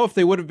don't know if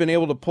they would have been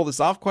able to pull this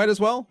off quite as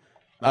well.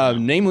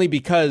 Namely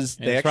because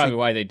they That's actually probably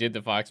why they did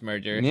the Fox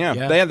merger.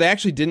 Yeah. They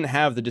actually didn't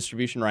have the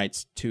distribution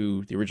rights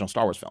to the original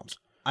Star Wars films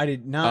I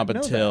did not up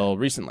know until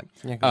recently.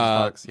 'cause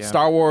Fox,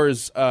 Star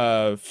Wars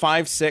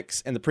 5,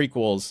 6, and the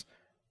prequels,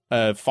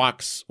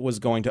 Fox was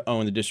going to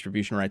own the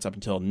distribution rights up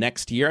until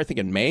next year, I think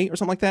in May or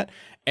something like that.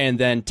 And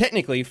then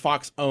technically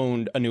Fox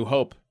owned A New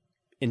Hope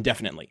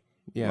indefinitely.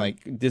 Yeah.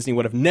 Like Disney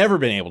would have never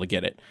been able to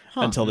get it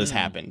until this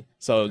happened.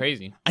 So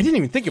Crazy. I didn't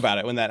even think about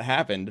it when that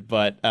happened,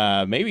 but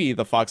maybe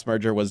the Fox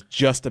merger was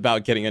just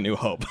about getting A New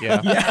Hope.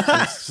 Yeah.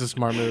 It's a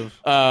smart move.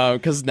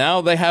 Because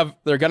now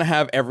they're gonna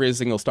have every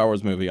single Star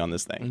Wars movie on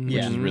this thing, which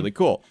is really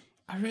cool.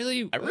 I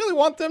really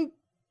want them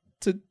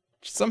to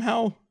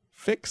somehow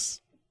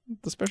fix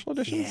the special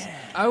editions.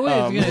 I was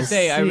gonna we'll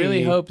say I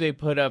really see. hope they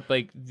put up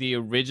like the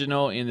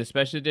original and the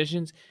special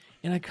editions,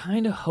 and I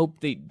kind of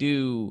hope they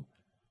do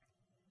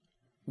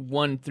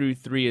 1 through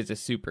 3 as a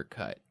super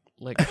cut,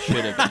 like it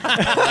should have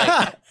been.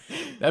 Like,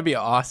 That'd be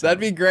awesome.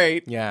 That'd be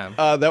great.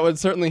 Yeah. That would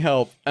certainly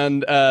help.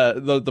 And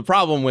the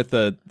problem with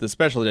the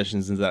special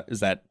editions is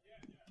that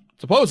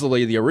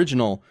supposedly the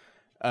original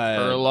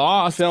Are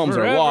lost films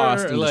forever. are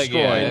lost and Like,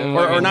 destroyed, yeah,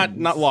 or like-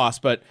 not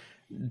lost, but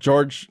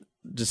George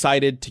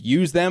decided to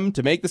use them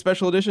to make the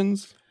special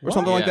editions or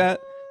something like Yeah.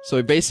 that. So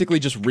he basically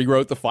just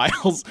rewrote the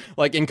files,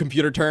 like in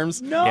computer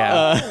terms. No.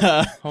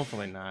 Yeah.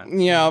 Hopefully not.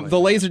 Yeah, the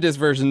Laserdisc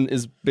version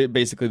is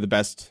basically the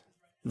best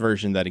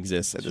version that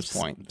exists at this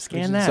point.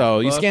 Scan that.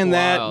 So you Buck scan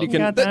that. wild. You You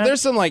can. got that?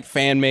 There's some like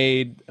fan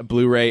made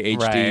Blu-ray HD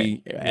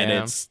Right. Yeah.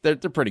 edits. They're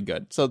pretty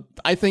good. So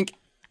I think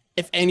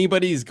if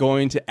anybody's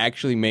going to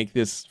actually make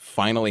this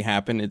finally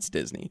happen, it's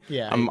Disney.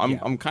 Yeah,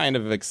 I'm kind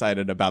of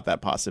excited about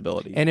that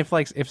possibility. And if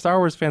Star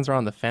Wars fans are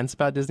on the fence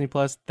about Disney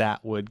Plus,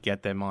 that would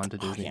get them onto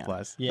Disney yeah.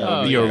 Plus.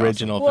 Yeah. The yeah.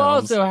 original well,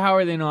 films. also, how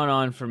are they not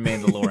on for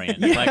Mandalorian?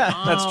 Like,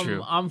 that's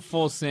true. I'm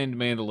full send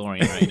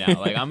Mandalorian right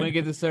now. Like, I'm gonna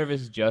get the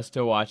service just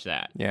to watch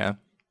that. Yeah.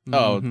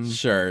 Oh,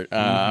 sure.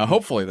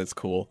 Hopefully that's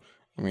cool.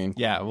 I mean,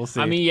 Yeah, we'll see.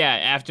 I mean, yeah,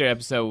 after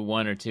episode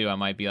 1 or 2, I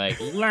might be like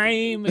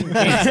lame and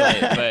cancel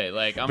it, but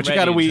like I'm but you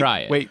ready gotta to try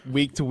it. wait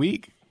week to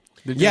week.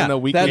 Did you yeah, know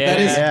weekly?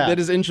 that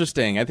is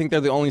interesting. I think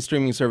they're the only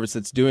streaming service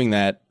that's doing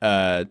that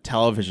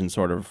television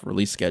sort of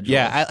release schedule.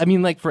 Yeah, I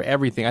mean, like for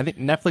everything. I think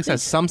Netflix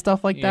has some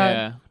stuff like that.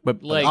 Yeah.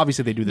 But Like,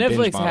 obviously they do the Netflix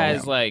binge model.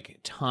 has like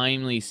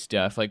timely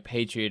stuff, like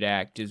Patriot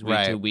Act is week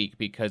to Right. week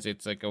because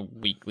it's like a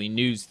weekly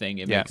news thing.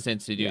 It Yeah. makes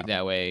sense to do it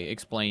that way.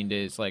 Explained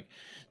is like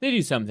they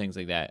do some things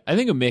like that. I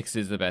think a mix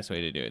is the best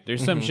way to do it.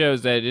 There's some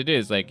shows that it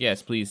is like,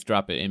 yes, please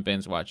drop it and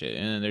binge watch it,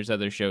 and then there's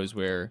other shows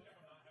where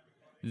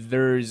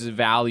there's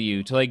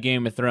value to like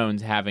Game of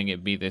Thrones having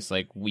it be this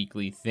like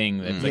weekly thing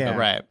that's like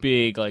Yeah. a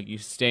big like you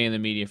stay in the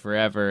media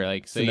forever.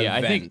 Like so, It's an yeah,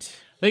 event.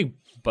 I think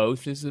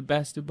both is the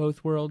best of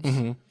both worlds.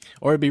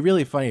 Or it'd be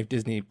really funny if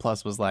Disney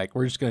Plus was like,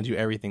 we're just going to do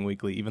everything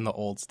weekly, even the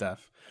old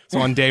stuff. So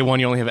on day one,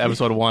 you only have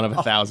episode 1 of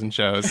 1,000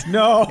 shows.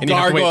 No. And you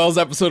have to wait- Gargoyles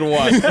episode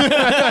 1. you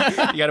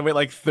got to wait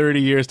like 30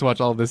 years to watch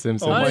all of The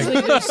Simpsons.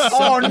 Honestly, there's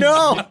Oh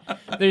no.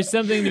 there's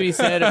something to be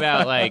said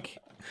about like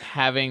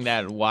having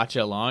that watch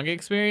along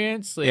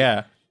experience. Like,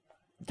 Yeah.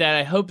 that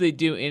I hope they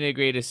do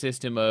integrate a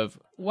system of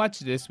watch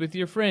this with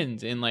your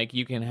friends, and like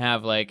you can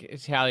have like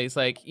tallies,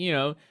 like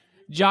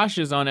Josh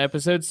is on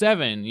episode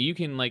 7. You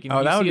can like and Oh,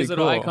 you that see would his be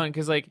little cool. icon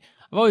because like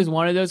I've always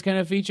wanted those kind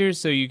of features,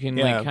 so you can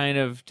Yeah. like kind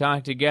of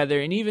talk together,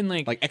 and even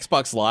like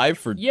Xbox Live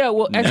for yeah,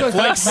 well, Xbox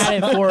Live Netflix?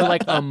 had it for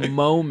like a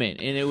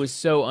moment, and it was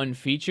so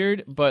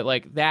unfeatured. But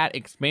like that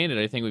expanded,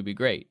 I think would be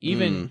great.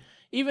 Even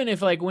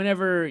if like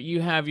whenever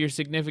you have your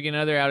significant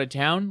other out of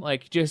town,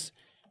 like just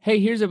hey,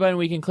 here's a button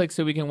we can click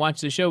so we can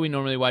watch the show we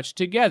normally watch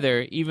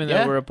together, even though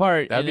Yeah, we're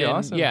apart. that'd and be then,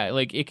 awesome. Yeah,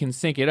 like it can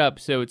sync it up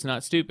so it's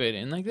not stupid,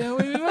 and like that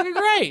would be fucking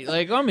great.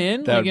 Like I'm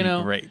in. That like, would you be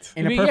know, great.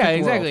 In a yeah, perfect world.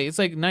 exactly. It's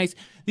like nice.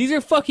 These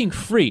are fucking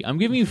free. I'm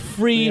giving you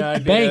free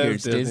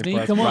bangers, Disney.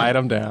 Plus, Come on. write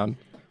them down.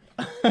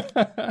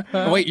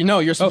 Wait,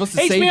 you're supposed to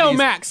save HBO these.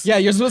 Max. Yeah,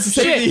 you're supposed to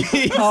save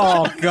these.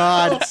 Oh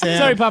God, Sam.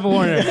 Sorry, Papa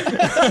Warner.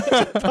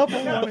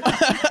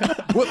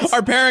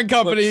 Our parent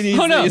company needs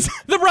Oh no, these.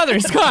 the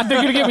brothers. God,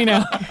 they're gonna get me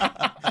now.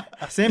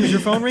 Sam, is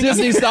your phone ringing?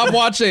 Disney, stop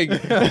watching.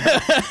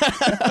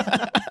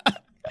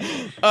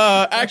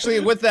 Actually,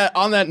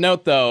 on that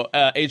note, though,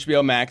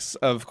 HBO Max,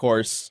 of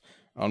course,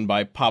 owned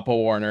by Papa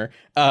Warner,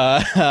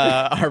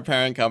 our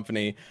parent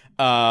company,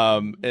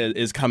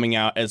 is coming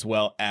out, as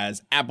well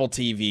as Apple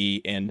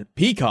TV and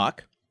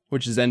Peacock,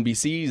 which is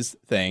NBC's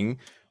thing,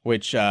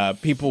 which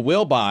people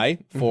will buy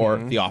for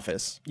The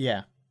Office.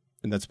 Yeah.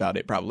 And that's about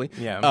it, probably.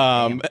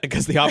 Yeah.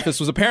 Because The Office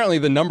was apparently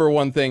the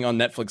 #1 thing on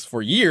Netflix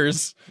for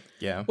years.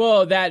 Yeah.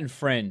 Well, that and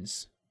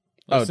Friends.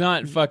 Let's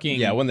not fucking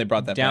Yeah, when they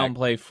brought that back.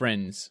 downplay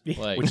Friends.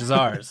 Like, Which is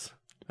ours.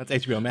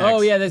 That's HBO Max.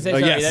 oh yeah, that's sorry,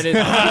 yes. that is.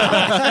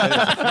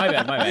 My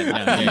bad. No,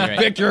 yeah, you're right.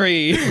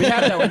 Victory! We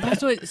have that one.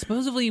 That's what.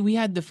 Supposedly, we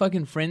had the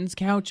fucking Friends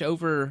couch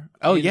over.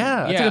 Oh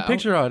yeah, I took a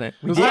picture on it.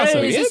 It was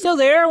awesome. Is it still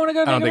there? I want to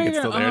go. I don't take a think it's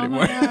picture. still there Oh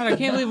anymore. my God, I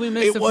can't believe we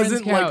missed It the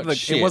wasn't Friends like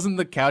couch. it wasn't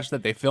the couch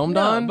that they filmed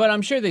No, on. but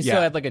I'm sure they still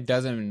Yeah. had like a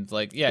dozen.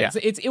 Like, yeah, Yeah.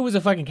 It was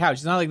a fucking couch.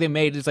 It's not like they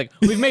made. It's like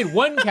we've made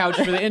one couch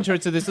for the intro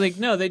to this. Like,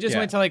 no, they just Yeah.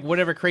 went to like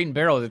whatever Crate and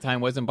Barrel at the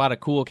time was and bought a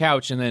cool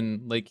couch, and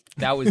then like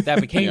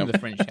that became the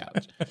French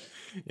couch.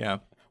 Yeah.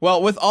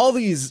 Well, with all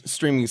these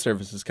streaming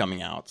services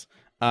coming out,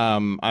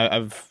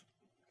 I've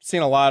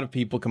seen a lot of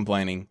people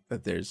complaining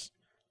that there's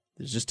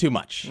just too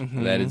much,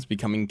 that it's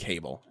becoming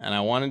cable. And I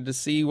wanted to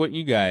see what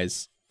you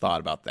guys thought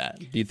about that.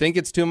 Do you think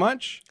it's too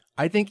much?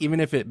 I think even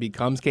if it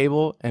becomes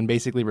cable and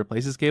basically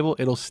replaces cable,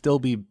 it'll still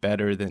be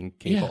better than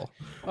cable.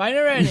 Well, I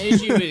never had an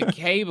issue with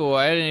cable.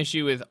 I had an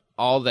issue with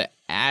all the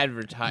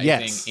advertising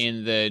Yes.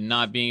 in the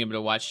not being able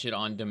to watch shit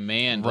on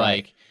demand.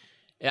 Right.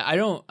 Like,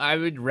 I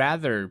would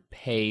rather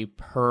pay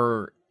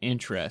per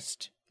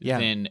interest Yeah.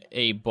 than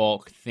a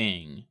bulk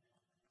thing.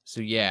 So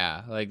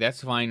yeah, like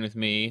that's fine with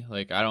me.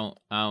 Like I'm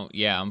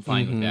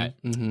fine with that.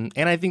 hmm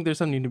And I think there's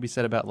something to be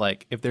said about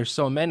like if there's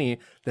so many,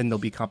 then there'll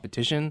be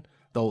competition.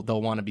 They'll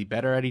want to be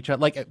better at each other.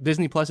 Like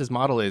Disney Plus's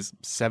model is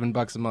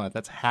 $7 a month.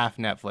 That's half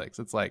Netflix.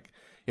 It's like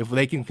if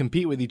they can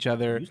compete with each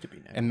other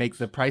and make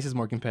the prices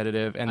more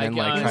competitive, and then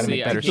like try to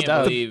make better I can't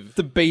stuff. believe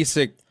The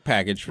basic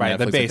package for Right,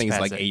 the Netflix, I base think, is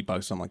like package.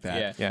 $8, something like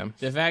that. Yeah. Yeah.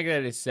 The fact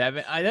that it's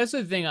 $7, that's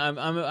the thing.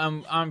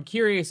 I'm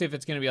curious if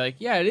it's gonna be like,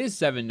 yeah, it is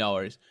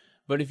 $7.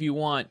 But if you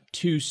want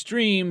 2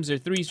 streams or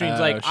 3 streams,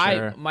 Oh, like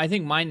sure. I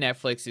think my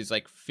Netflix is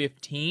like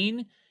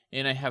 15,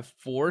 and I have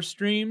 4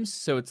 streams,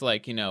 so it's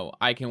like, you know,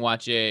 I can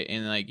watch it,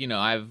 and like, you know,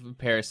 I have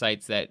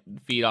parasites that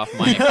feed off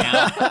my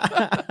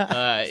account,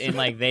 and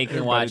like they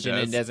can watch it, and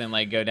it does. doesn't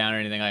like go down or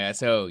anything like that.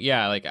 So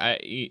yeah, like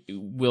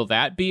will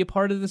that be a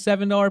part of the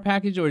 $7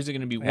 package, or is it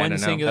going to be I one don't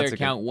know. singular That's a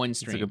account, good- one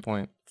That's a stream? good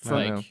point. I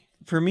don't know. Like,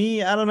 For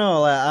me, I don't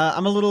know.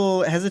 I'm a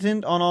little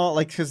hesitant on all,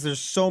 like, because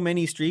there's so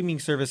many streaming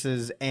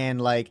services,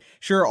 and like,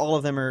 sure,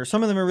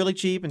 some of them are really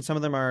cheap, and some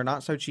of them are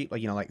not so cheap.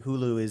 Like, you know, like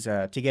Hulu is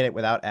to get it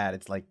without ad,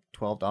 it's like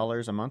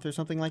 $12 a month or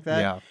something like that.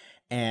 Yeah.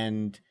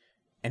 And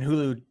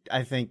Hulu,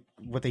 I think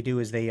what they do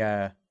is they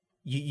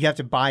you have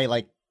to buy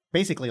like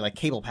basically like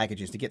cable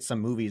packages to get some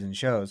movies and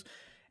shows,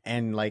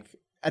 and like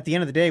at the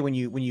end of the day,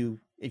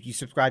 if you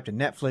subscribe to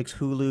Netflix,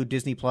 Hulu,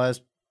 Disney Plus,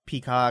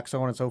 Peacock,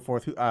 so on and so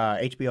forth,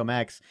 HBO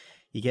Max,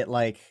 you get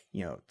like,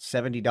 you know,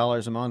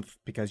 $70 a month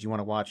because you want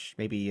to watch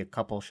maybe a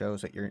couple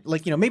shows that you're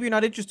like, you know, maybe you're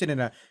not interested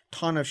in a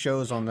ton of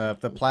shows on the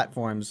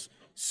platforms.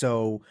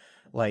 So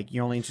like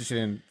you're only interested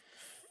in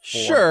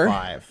 4 or Sure.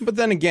 5. But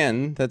then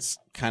again, that's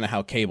kind of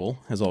how cable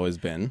has always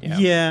been.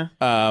 Yeah.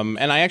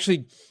 And I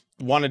actually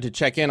wanted to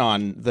check in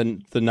on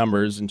the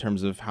numbers in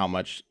terms of how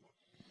much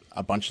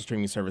a bunch of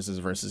streaming services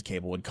versus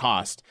cable would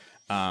cost,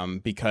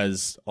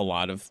 because a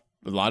lot of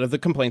the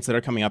complaints that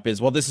are coming up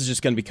is, well, this is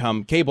just going to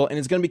become cable, and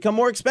it's going to become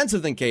more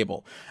expensive than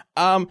cable.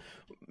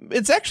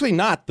 It's actually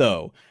not,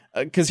 though,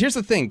 because here's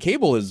the thing: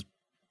 cable is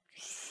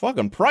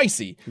fucking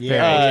pricey.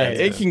 Yeah,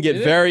 it can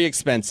get very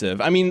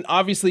expensive. I mean,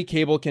 obviously,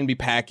 cable can be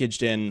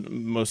packaged in.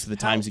 Most of the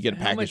times, you get a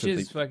how package much with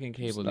is the fucking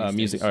cable these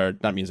music, days? or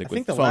not music, with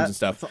think the phones and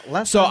stuff.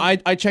 last So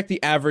time- I checked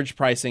the average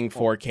pricing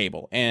for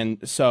cable, and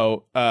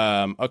so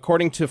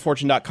according to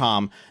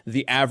Fortune.com,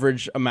 the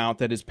average amount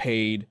that is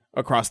paid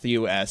across the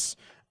U.S.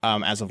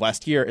 As of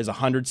last year is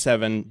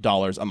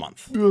 $107 a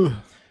month.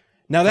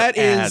 Now that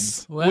is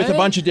ads. with a What?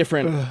 bunch of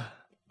different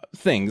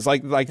things,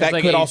 like that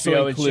like could also HBO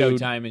and include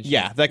Showtime and shit.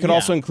 yeah, that could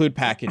also include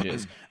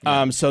packages.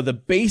 So the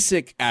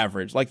basic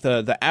average, like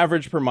the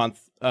average per month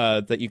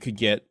that you could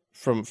get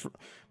from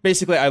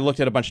basically, I looked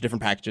at a bunch of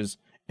different packages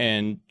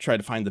and tried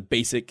to find the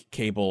basic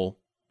cable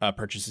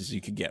purchases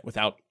you could get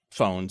without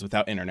phones,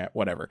 without internet,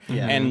 whatever.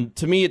 Yeah. And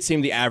to me, it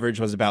seemed the average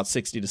was about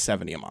 $60 to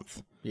 $70 a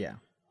month, Yeah.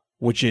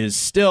 which is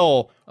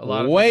still A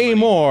lot of way fucking money.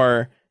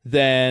 more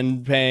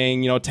than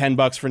paying,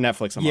 $10 for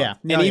Netflix a month. Yeah.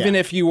 No, and even yeah.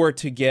 if you were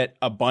to get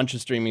a bunch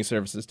of streaming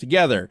services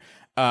together,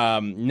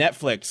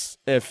 Netflix,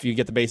 if you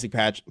get the basic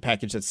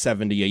package, that's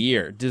 $70 a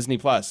year. Disney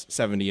Plus,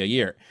 $70 a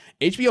year.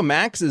 HBO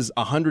Max is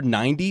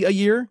 $190 a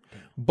year,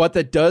 but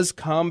that does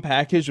come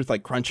packaged with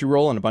like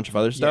Crunchyroll and a bunch of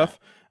other stuff.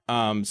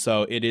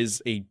 So it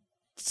is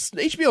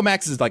HBO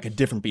Max is like a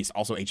different beast.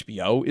 Also,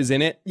 HBO is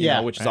in it,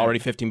 which is already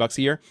 $15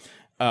 a year,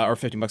 or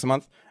 $15 a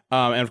month.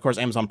 And of course,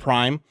 Amazon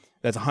Prime,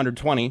 that's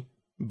 $120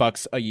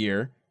 a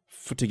year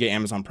to get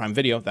Amazon Prime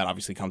Video. That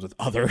obviously comes with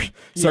other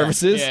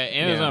services. Yeah,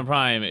 Amazon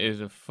Prime is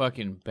a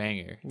fucking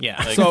banger. Yeah.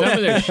 Like, So- some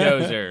of their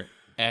shows are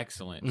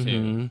excellent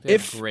too. They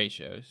have great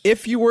shows.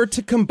 If you were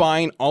to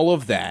combine all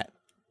of that,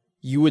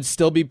 you would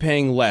still be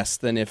paying less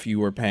than if you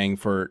were paying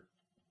for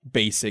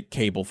basic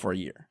cable for a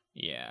year.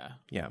 Yeah.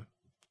 Yeah.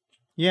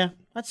 Yeah,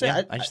 I'd say.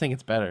 I just think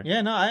it's better.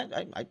 Yeah, no,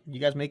 I you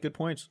guys make good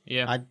points.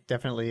 Yeah. I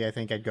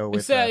think I'd go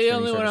with Is that the streaming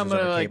only one I'm services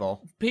gonna over like?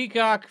 cable.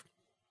 Peacock,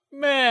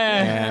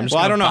 man. Yeah, I'm just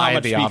Well, I gonna don't know how buy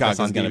much The Peacock Office is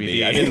on going to be.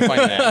 DVD. I didn't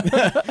find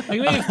that.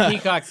 Like maybe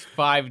Peacock's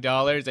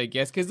 $5, I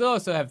guess, because they'll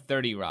also have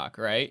 30 Rock,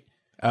 right?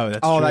 Oh, that's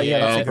Oh, true. that- yeah,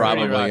 that's 30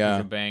 probably, Rock yeah.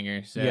 is a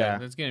banger. So Yeah.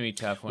 that's gonna be a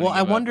tough one. Well, to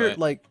I give up, wonder, but-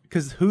 like,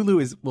 because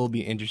Hulu will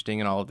be interesting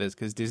in all of this,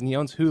 because Disney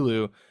owns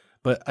Hulu,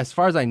 but as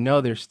far as I know,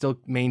 they're still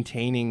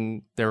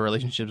maintaining their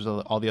relationships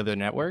with all the other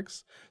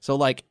networks. So,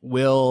 like,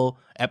 will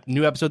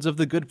new episodes of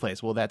The Good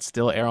Place, will that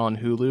still air on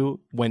Hulu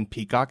when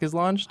Peacock is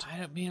launched? I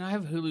have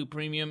Hulu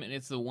Premium, and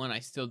it's the one I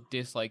still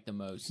dislike the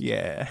most.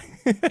 Yeah.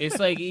 It's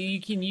like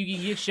you can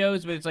get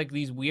shows, but it's like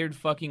these weird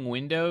fucking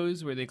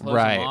windows where they close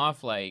Right. them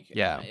off. Like,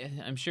 Yeah.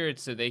 I'm sure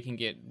it's so they can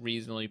get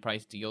reasonably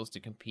priced deals to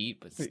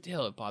compete, but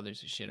still, it bothers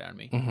the shit out of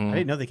me. I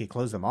didn't know they could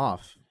close them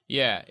off.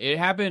 Yeah, it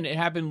happened. It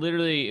happened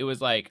literally. It was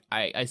like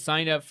I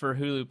signed up for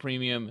Hulu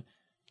Premium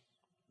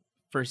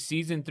for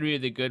season 3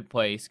 of The Good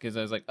Place because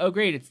I was like, oh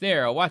great, it's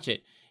there. I'll watch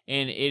it.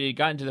 And it had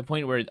gotten to the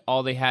point where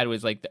all they had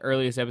was like the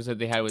earliest episode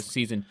they had was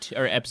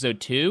episode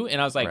 2,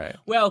 and I was like, Right.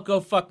 well, go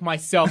fuck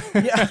myself.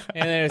 And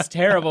then it's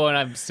terrible, and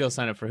I'm still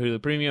signed up for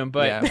Hulu Premium,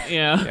 but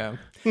Yeah.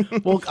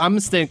 Well, I'm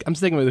sticking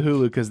with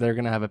Hulu because they're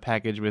gonna have a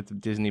package with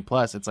Disney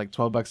Plus. It's like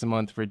 $12 a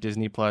month for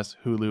Disney Plus,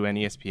 Hulu, and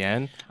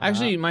ESPN.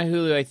 Actually, my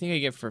Hulu I think I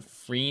get for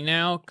free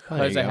now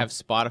because you I go. have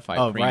Spotify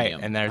Oh, Premium. right,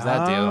 and there's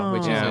that deal.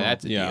 which is Yeah.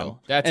 that's a Yeah.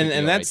 deal. That's a and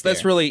deal that's right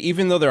that's there. really,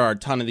 even though there are a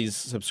ton of these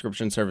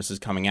subscription services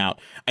coming out,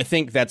 I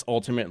think that's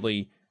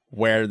ultimately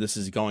where this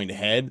is going to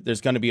head.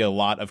 There's going to be a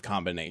lot of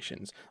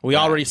combinations. We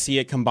already see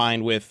it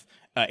combined with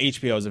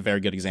HBO is a very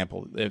good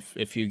example.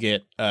 If you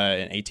get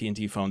an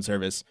AT&T phone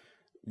service,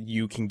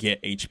 you can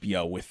get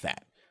HBO with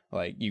that.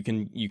 Like you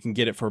can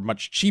get it for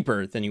much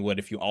cheaper than you would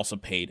if you also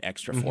paid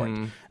extra for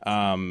it.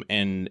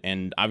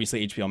 And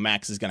obviously HBO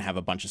Max is going to have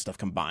a bunch of stuff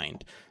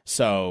combined.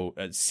 So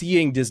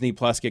seeing Disney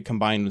Plus get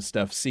combined with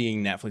stuff,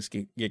 seeing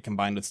Netflix get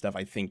combined with stuff,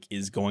 I think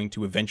is going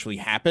to eventually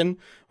happen,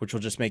 which will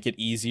just make it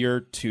easier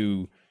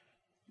to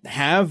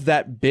have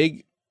that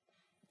big.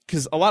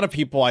 Because a lot of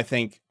people, I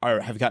think,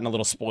 have gotten a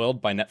little spoiled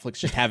by Netflix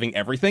just having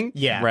everything.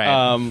 Yeah.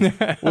 Right.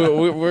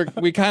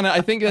 We kind of,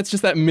 I think that's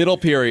just that middle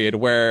period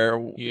where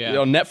Yeah.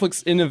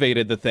 Netflix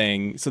innovated the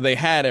thing, so they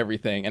had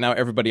everything, and now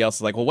everybody else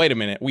is like, well, wait a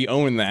minute, we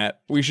own that.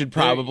 We should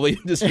probably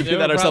distribute there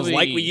that will ourselves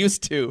probably like we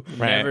used to.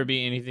 Right. never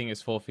be anything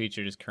as full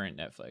featured as current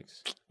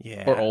Netflix.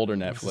 Yeah. Or older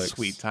It's a Netflix.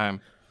 sweet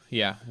time.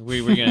 Yeah,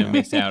 we were gonna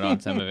miss out on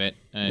some of it.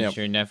 And Yep.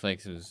 sure,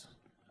 Netflix was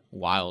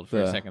wild for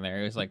a Yeah. second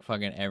there. It was like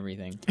fucking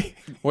everything.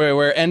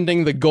 We're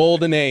ending the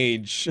golden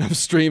age of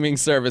streaming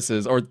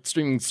services or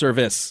streaming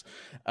service.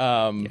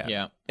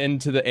 Yeah.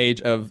 Into the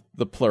age of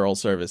the plural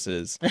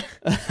services.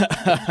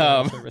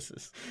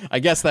 Services. I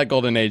guess that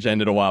golden age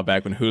ended a while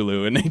back when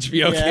Hulu and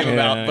HBO came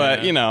about,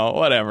 but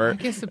whatever. I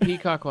guess the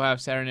Peacock will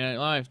have Saturday Night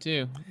Live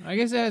too. I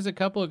guess it has a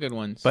couple of good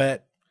ones.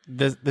 But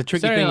the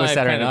tricky Saturday thing with Night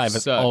Saturday kind of Night Live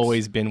has sucks.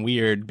 always been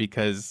weird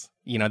because,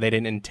 they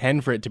didn't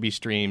intend for it to be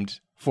streamed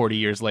 40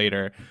 years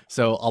later.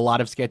 So a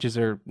lot of sketches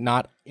are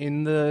not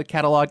in the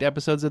cataloged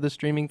episodes of the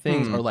streaming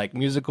things or like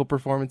musical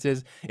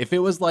performances. If it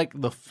was like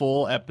the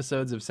full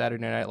episodes of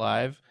Saturday Night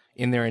Live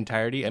in their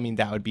entirety, I mean,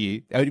 that would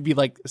be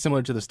like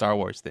similar to the Star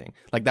Wars thing.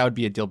 Like that would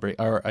be a deal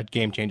breaker or a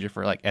game changer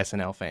for like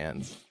SNL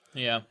fans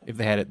yeah, if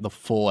they had it the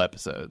full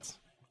episodes.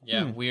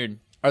 yeah, weird.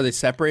 Are they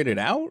separated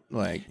out?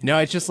 Like, No,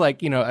 it's just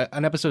like,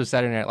 an episode of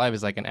Saturday Night Live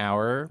is like an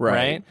hour,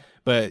 right?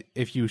 But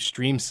if you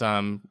stream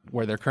some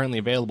where they're currently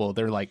available,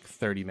 they're like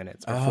 30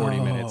 minutes or 40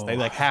 minutes. They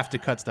like have to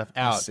cut stuff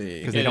out see.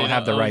 because they don't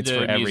have the own rights for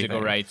everything.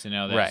 musical rights and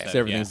all that Right. stuff. so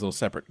everything's yeah. a little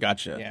separate.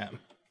 Gotcha. Yeah.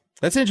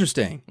 That's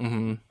interesting.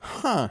 Mm-hmm.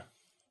 Huh.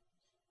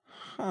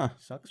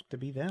 Sucks to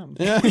be them.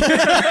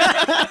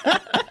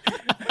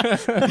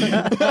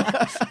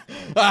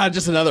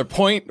 Just another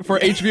point for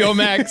HBO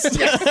Max.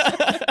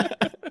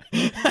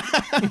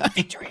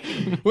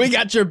 We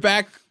got your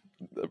back,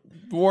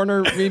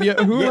 Warner Media.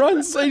 Who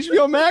runs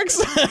HBO Max?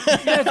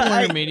 That's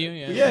Warner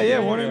Media. Yeah,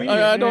 Warner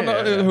Media. I don't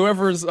know.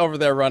 Whoever's over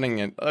there running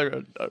it.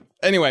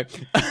 Anyway.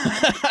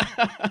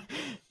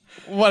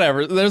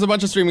 whatever. There's a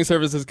bunch of streaming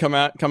services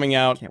coming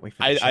out. Can't wait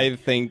for that I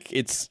think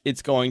it's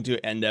going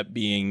to end up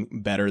being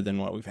better than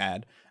what we've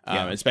had.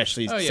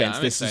 Especially Oh, yeah, since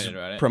I'm this is excited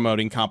about it.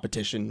 promoting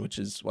competition, which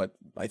is what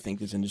I think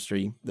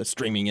the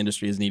streaming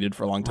industry has needed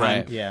for a long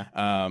time. Right.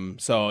 Yeah.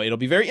 So it'll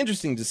be very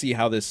interesting to see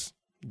how this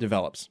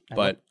develops.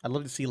 But I'd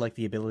love to see like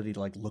the ability to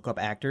like look up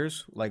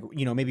actors. Like,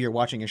 you know, maybe you're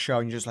watching a show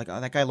and you're just like,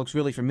 oh, that guy looks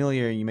really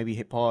familiar, and you maybe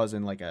hit pause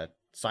and like a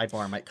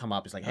sidebar might come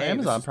up. It's like, hey,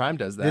 Amazon this is- Prime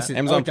does that. this is-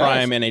 Amazon Oh, it does?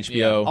 Prime and HBO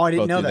Yeah. Oh, I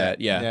didn't both know do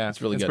that. Yeah, Yeah,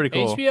 it's really it's good. pretty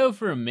cool. HBO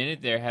for a minute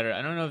there had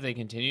I don't know if they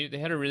continued. They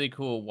had a really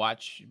cool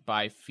watch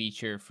by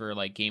feature for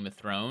like Game of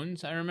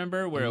Thrones. I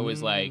remember where it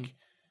was like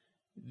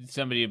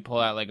somebody would pull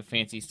out like a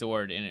fancy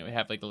sword and it would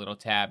have like a little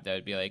tab that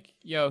would be like,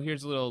 "Yo,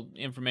 here's a little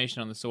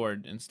information on the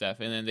sword and stuff."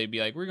 And then they'd be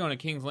like, "We're going to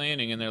King's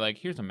Landing," and they're like,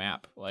 "Here's a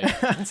map." Like,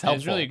 it was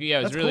helpful. really it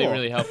was That's really cool.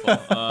 really helpful.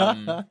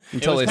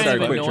 Until they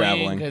started quick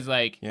traveling. because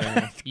like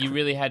you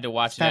really had to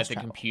watch it at Fast the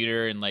travel.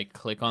 computer and like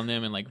click on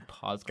them and like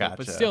pause. Click. But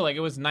Gotcha. still, like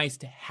it was nice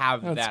to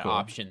have That's that cool.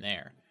 option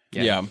there.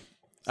 Yeah.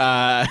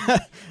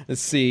 Let's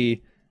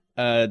see.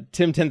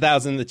 Tim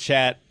 10,000 in the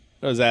chat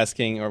was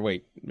asking, or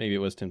wait, maybe it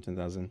was Tim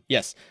 10,000.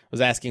 Yes,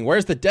 was asking,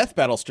 where's the Death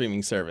Battle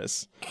streaming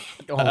service?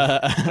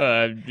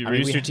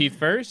 Rooster Teeth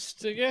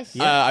first, I guess.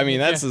 I mean,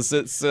 that's the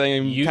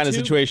same kind of YouTube?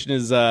 situation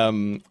as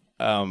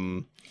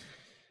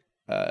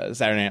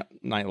Saturday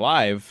Night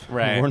Live.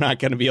 Right. We're not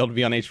going to be able to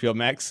be on HBO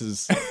Max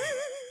because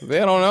they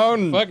don't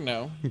own Fuck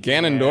no.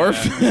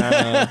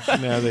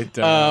 Ganondorf. No, they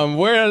don't.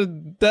 Where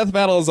Death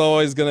Battle is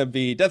always going to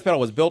be. Death Battle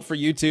was built for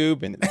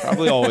YouTube, and it's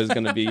probably always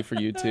going to be for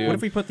YouTube. What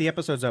if we put the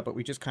episodes up, but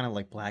we just kind of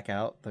like black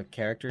out the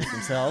characters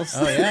themselves?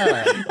 Oh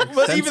yeah,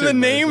 but even the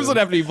names would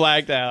have to be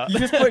blacked out.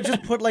 just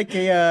put like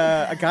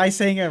a guy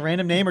saying a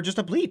random name or just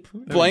a bleep.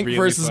 Blank really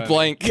versus funny.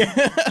 blank.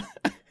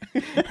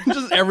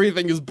 Just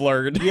everything is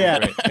blurred. Yeah.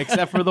 Right,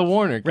 except for the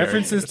Warner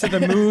References to the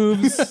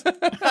moves.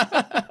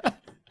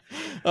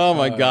 Oh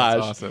my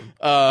gosh. awesome.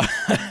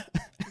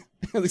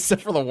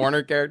 Except for the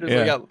Warner characters. Yeah.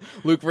 We got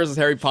Luke versus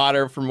Harry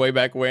Potter from way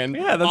back when.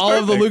 Yeah, that's all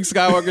of the Luke perfect.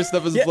 Skywalker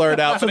stuff is blurred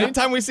out. But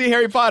anytime we see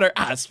Harry Potter,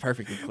 it's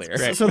perfectly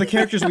clear. So the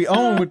characters we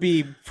own would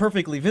be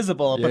perfectly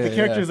visible, but Yeah, the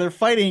characters yeah. they're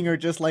fighting are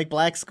just like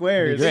black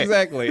squares.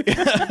 Exactly.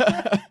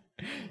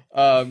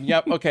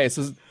 Yep. Okay.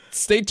 So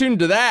stay tuned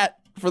to that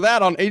for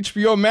that on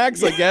HBO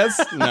Max, I guess.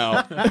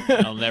 No.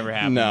 That'll never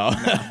happen. No.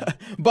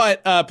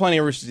 But plenty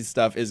of Rooster Teeth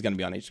stuff is going to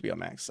be on HBO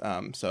Max.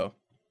 So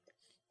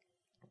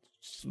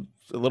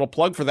a little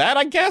plug for that,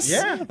 I guess.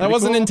 Yeah, that pretty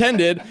wasn't cool.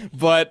 intended,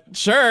 but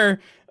sure.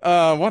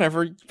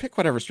 Whatever. Pick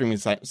whatever streaming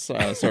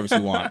service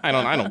you want. I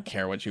don't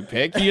care what you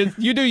pick.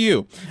 You do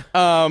you.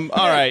 All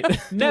right.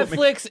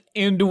 Netflix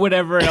and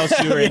whatever else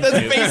you're into.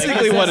 That's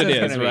basically Like, what it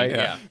that's is, gonna be- right?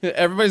 Yeah.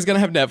 Everybody's gonna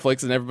have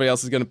Netflix, and everybody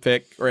else is gonna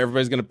pick, or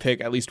everybody's gonna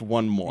pick at least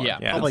one more. Yeah.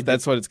 Yeah.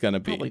 That's what it's gonna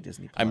be. Probably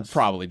Disney I'm Plus.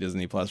 probably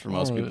Disney Plus for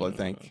most people. I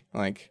think.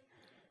 Like,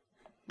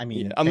 I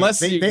mean, Yeah, unless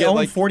they you they get, own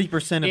like-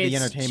 40% of the It's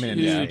entertainment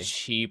too industry.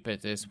 cheap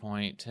at this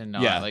point to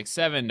not. Yeah. Like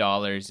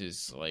 $7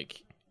 is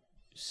like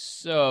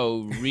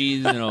so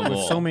reasonable.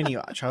 With so many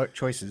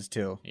choices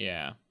too.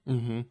 Yeah.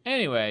 Mm-hmm.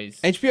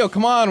 Anyways, HBO,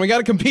 come on, we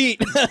gotta compete.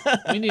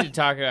 we need to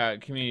talk about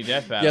Community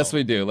Death Battle. Yes,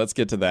 we do. Let's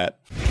get to that.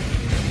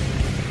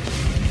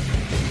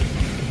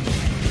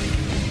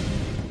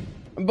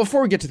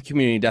 Before we get to the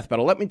community death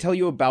battle, let me tell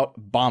you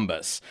about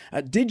Bombas.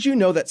 Did you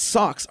know that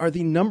socks are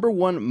the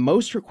 #1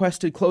 most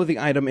requested clothing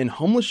item in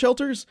homeless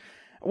shelters?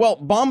 Well,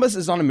 Bombas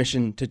is on a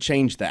mission to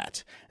change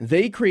that.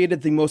 They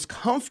created the most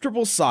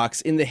comfortable socks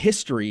in the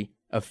history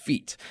of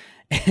feet.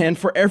 And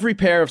for every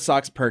pair of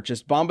socks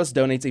purchased, Bombas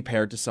donates a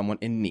pair to someone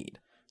in need.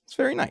 It's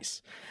very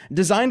nice.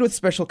 Designed with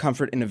special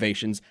comfort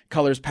innovations,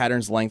 colors,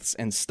 patterns, lengths,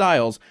 and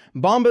styles,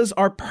 Bombas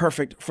are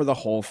perfect for the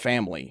whole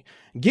family.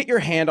 Get your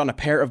hand on a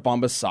pair of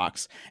Bombas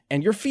socks,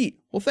 and your feet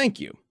will thank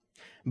you.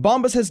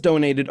 Bombas has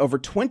donated over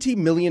 20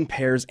 million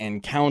pairs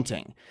and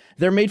counting.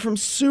 They're made from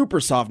super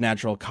soft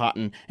natural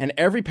cotton, and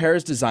every pair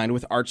is designed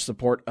with arch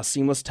support, a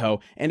seamless toe,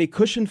 and a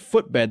cushioned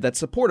footbed that's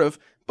supportive,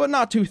 but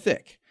not too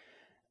thick.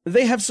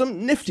 They have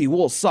some nifty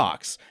wool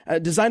socks,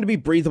 designed to be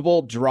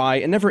breathable, dry,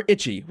 and never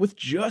itchy, with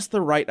just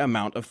the right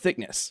amount of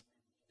thickness.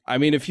 I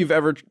mean, if you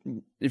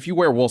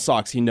wear wool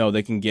socks, you know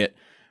they can get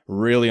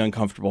really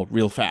uncomfortable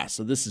real fast,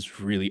 so this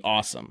is really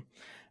awesome.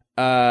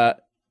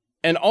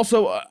 And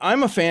also,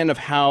 I'm a fan of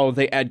how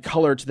they add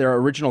color to their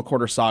original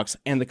quarter socks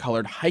and the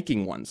colored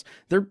hiking ones.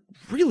 They're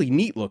really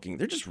neat looking.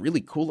 They're just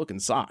really cool looking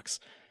socks.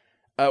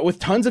 With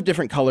tons of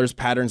different colors,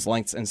 patterns,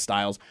 lengths, and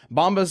styles,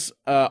 Bombas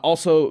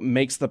also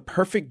makes the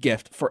perfect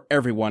gift for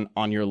everyone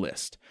on your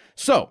list.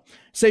 So,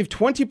 save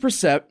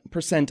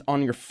 20%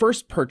 on your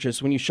first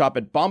purchase when you shop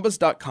at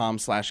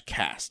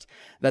bombas.com/cast.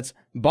 That's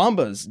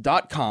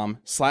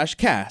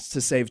bombas.com/cast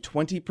to save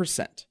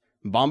 20%.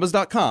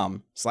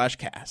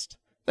 bombas.com/cast.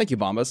 Thank you,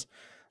 Bombas.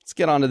 Let's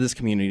get on to this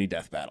community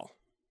death battle.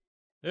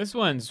 This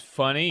one's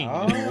funny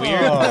Oh. and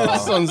weird.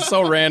 This one's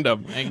so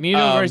random.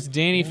 Magneto versus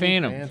Danny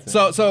Phantom.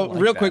 So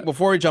real quick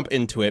before we jump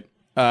into it,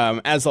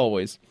 as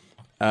always,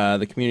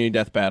 the community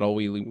death battle,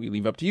 we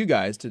leave up to you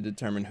guys to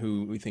determine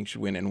who we think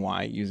should win and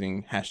why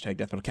using hashtag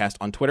DeathBattleCast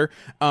on Twitter.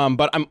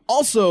 But I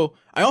also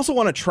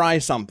want to try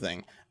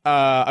something.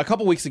 A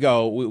couple weeks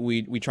ago,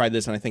 we tried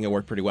this, and I think it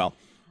worked pretty well.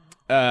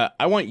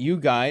 I want you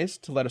guys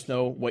to let us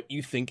know what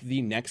you think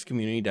the next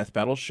community death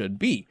battle should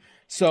be.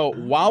 So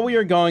while we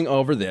are going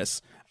over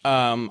this,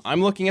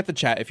 I'm looking at the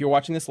chat. If you're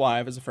watching this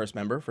live as a first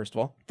member, first of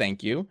all,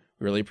 thank you.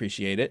 We really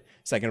appreciate it.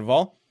 Second of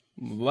all,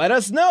 let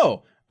us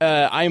know.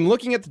 I'm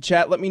looking at the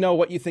chat. Let me know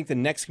what you think the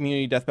next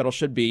community death battle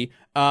should be.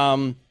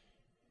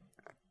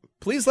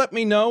 Please let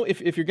me know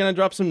if you're going to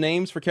drop some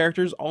names for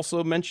characters.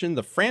 Also mention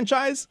the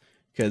franchise,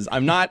 because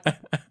I'm not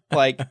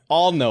like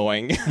all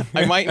knowing.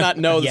 I might not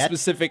know the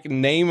specific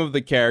name of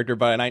the character,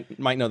 but I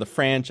might know the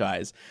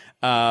franchise.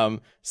 Or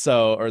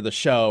the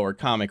show or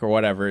comic or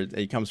whatever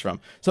it comes from.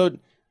 So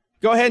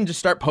go ahead and just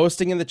start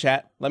posting in the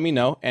chat. Let me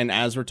know. And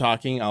as we're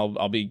talking,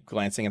 I'll be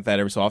glancing at that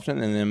every so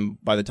often. And then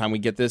by the time we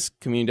get this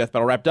community death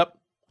battle wrapped up,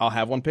 I'll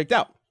have one picked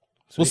out.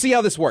 Sweet. We'll see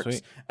how this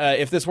works.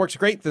 If this works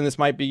great, then this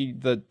might be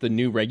the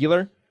new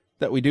regular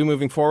that we do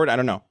moving forward. I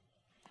don't know.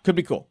 Could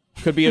be cool.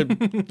 Could be a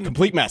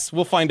complete mess.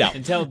 We'll find out.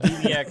 Until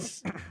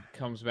DBX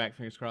comes back,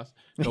 fingers crossed.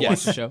 Go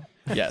watch the show.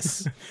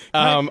 Yes.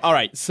 All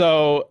right.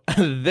 So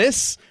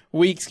this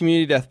week's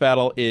community death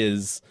battle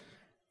is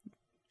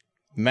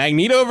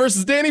Magneto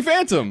versus Danny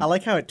Phantom. I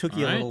like how it took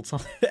you a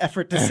little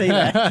effort to say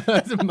that.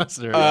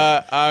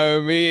 I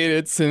mean,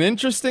 it's an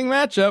interesting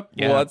matchup.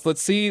 Yeah. Well,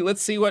 let's see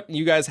what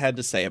you guys had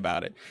to say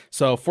about it.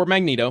 So for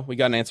Magneto, we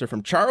got an answer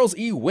from Charles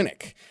E.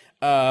 Winnick.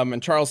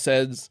 And Charles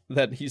says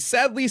that he's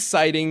sadly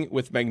siding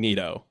with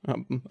Magneto.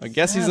 I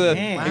guess he's a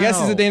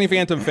Danny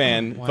Phantom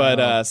fan,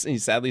 but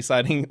he's sadly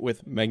siding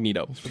with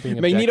Magneto.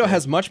 Magneto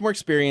has much more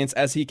experience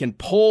as he can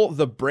pull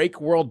the Break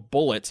World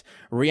Bullet,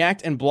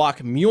 react and block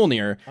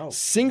Mjolnir,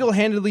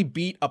 single-handedly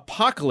beat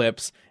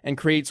Apocalypse, and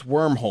creates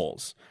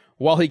wormholes.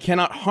 While he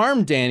cannot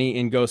harm Danny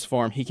in ghost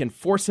form, he can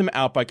force him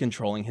out by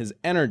controlling his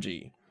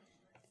energy.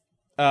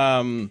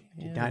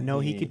 Did not know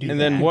he could do that. And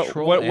then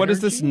what is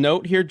this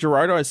note here,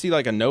 Gerardo? I see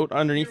like a note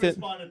underneath it.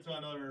 Responded to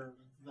another,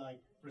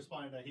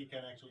 responding that he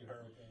can actually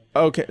hurt him.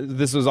 Okay,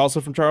 this was also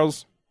from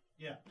Charles?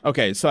 Yeah.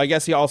 Okay, so I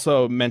guess he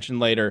also mentioned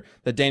later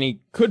that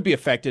Danny could be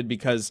affected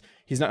because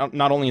he's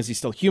not only is he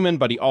still human,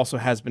 but he also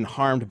has been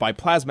harmed by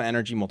plasma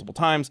energy multiple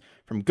times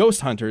from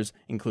ghost hunters,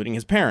 including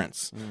his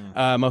parents.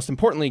 Most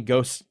importantly,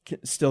 ghosts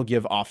still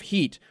give off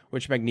heat,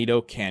 which Magneto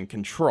can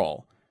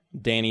control.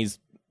 Danny's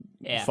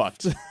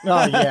fucked.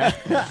 Oh yeah.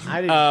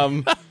 I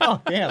didn't.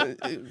 Oh damn.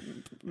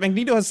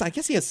 Magneto has, I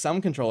guess, he has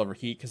some control over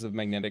heat because of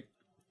magnetic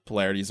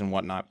polarities and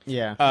whatnot.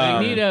 Yeah.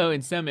 Magneto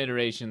in some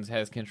iterations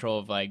has control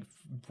of like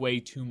way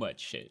too much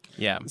shit.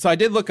 Yeah. So I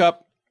did look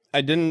up. I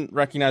didn't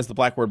recognize the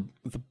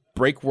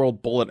Break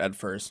World Bullet at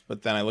first,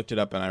 but then I looked it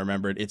up and I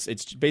remembered it's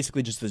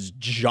basically just this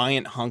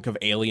giant hunk of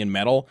alien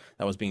metal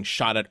that was being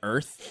shot at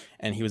Earth,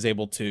 and he was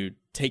able to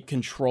take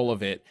control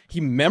of it. He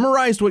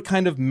memorized what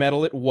kind of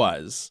metal it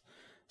was.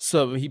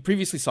 So he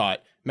previously saw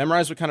it,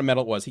 memorized what kind of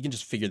metal it was. He can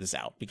just figure this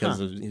out because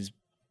of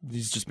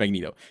he's just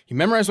Magneto. He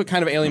memorized what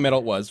kind of alien metal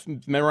it was,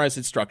 memorized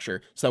its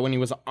structure, so that when he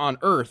was on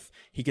Earth,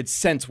 he could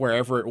sense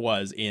wherever it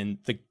was in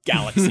the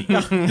galaxy.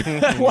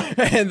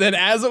 And then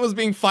as it was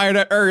being fired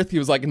at Earth, he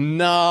was like,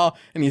 no,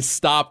 and he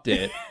stopped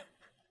it.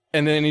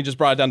 And then he just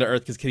brought it down to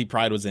Earth because Kitty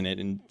Pryde was in it,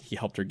 and he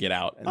helped her get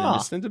out, and then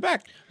just sent it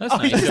back. That's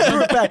nice.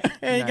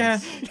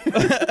 Nice.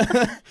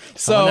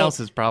 So Someone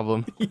else's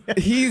problem.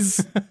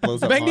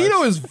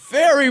 Magneto is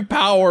very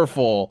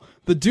powerful.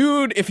 The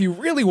dude, if he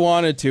really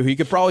wanted to, he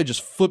could probably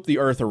just flip the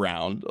Earth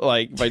around,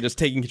 like by just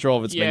taking control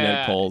of its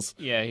magnetic poles.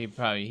 Yeah,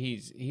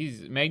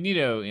 he's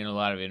Magneto in a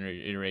lot of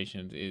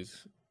iterations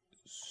is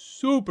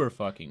super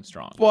fucking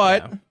strong.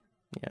 But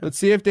let's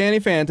see if Danny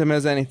Phantom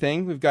has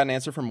anything. We've got an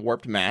answer from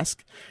Warped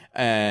Mask.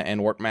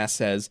 And Warped Mask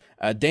says,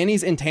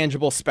 Danny's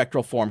intangible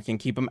spectral form can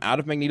keep him out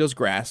of Magneto's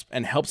grasp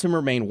and helps him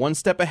remain one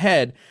step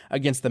ahead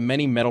against the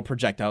many metal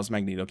projectiles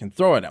Magneto can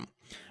throw at him.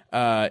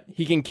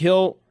 He can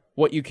kill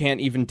what you can't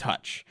even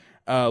touch.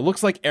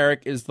 Looks like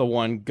Eric is the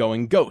one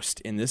going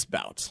ghost in this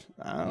bout.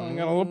 I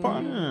got a little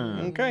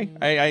pun. Okay.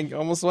 I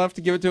almost will have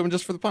to give it to him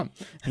just for the pun.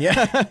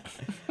 Yeah.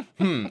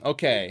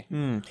 Okay.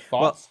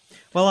 Thoughts?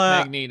 Well,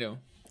 Magneto.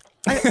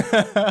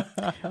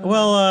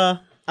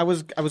 Well, I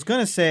was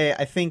gonna say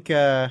I think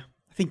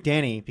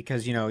Danny,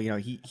 because you know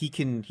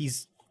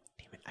he's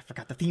damn it, I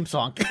forgot the theme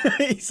song.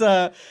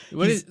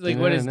 What does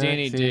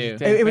Danny do?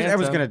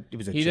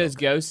 He does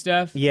ghost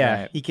stuff.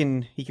 Yeah, Right. he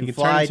can turn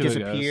fly, into a ghost.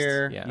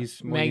 disappear. Yeah.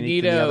 He's more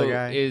unique than the other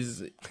Magneto guy.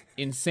 is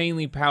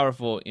insanely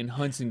powerful in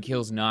hunts and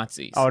kills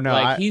Nazis. Oh, no,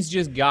 like he's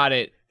just got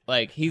it.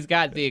 Like he's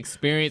got the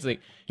experience. Like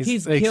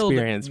he's killed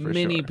experience for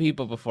many sure.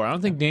 people before. I don't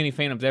think Danny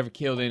Phantom's ever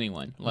killed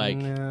anyone. Like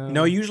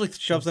No, he usually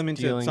shoves them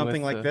into Dealing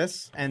something with like the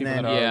this, and people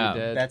then that are already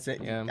Yeah. dead. that's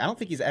it. Yeah. I don't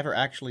think he's ever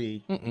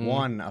actually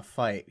won a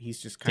fight.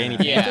 He's just kind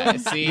of yeah,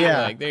 see,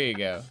 Yeah. like there you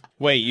go.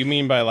 Wait, you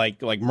mean by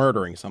like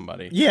murdering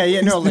somebody? Yeah,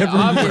 no, like,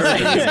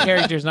 Obviously, his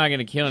character's not going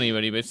to kill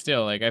anybody, but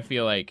still, like I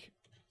feel like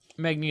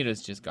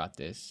Magneto's just got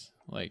this.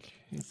 Like,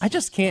 I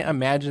just can't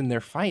imagine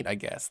their fight. I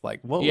guess like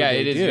what? Yeah, would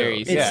they it is do?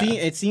 very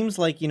It seems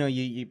like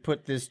you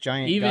put this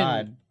giant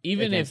god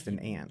even against if an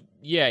ant.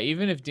 yeah,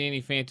 even if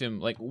Danny Phantom,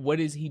 like, what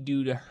does he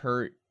do to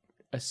hurt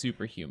a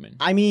superhuman?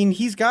 I mean,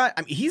 he's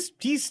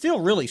still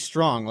really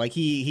strong. Like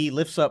he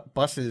lifts up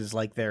buses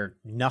like they're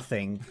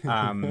nothing.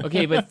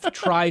 Okay, but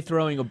try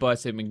throwing a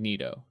bus at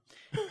Magneto.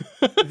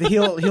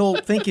 he'll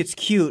think it's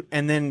cute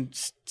and then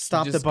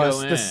stop the Just bus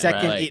go the in,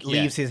 second right, it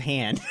leaves his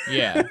hand.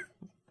 Yeah.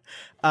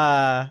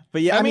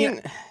 But yeah, I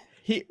mean,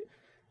 he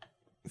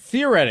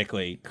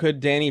theoretically could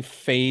Danny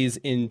phase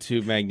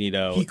into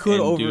Magneto He could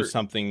and do over-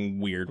 something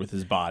weird with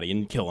his body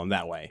and kill him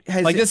that way.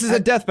 Has Like it- this is a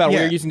death battle.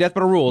 yeah. We're using death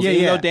battle rules. Yeah,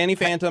 even yeah. though Danny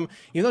Phantom,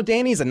 even though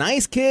Danny's a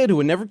nice kid who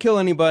would never kill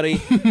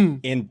anybody,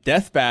 in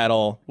death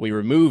battle we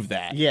remove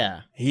that.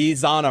 Yeah.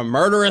 He's on a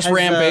murderous Has,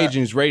 rampage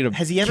and he's ready to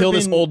has he ever kill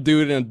this been- old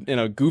dude in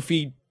a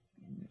goofy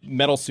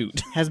metal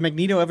suit. Has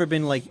Magneto ever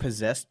been like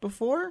possessed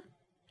before?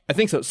 I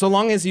think so. So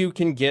long as you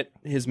can get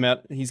his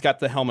he's got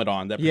the helmet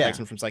on that protects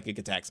him from psychic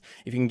attacks.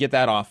 If you can get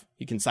that off,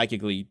 you can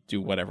psychically do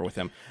whatever with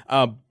him.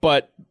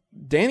 But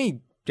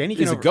Danny Danny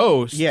is a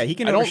ghost. Yeah, he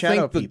can I don't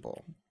overshadow think the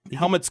people.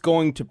 helmet's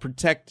going to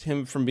protect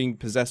him from being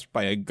possessed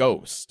by a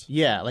ghost.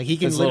 Yeah, like he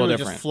can It's a little literally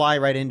different. just fly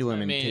right into him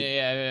I and mean, take.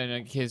 yeah,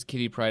 his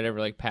Kitty Pryde ever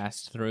like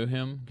passed through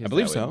him? 'Cause I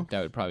believe that so. would,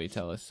 that would probably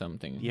tell us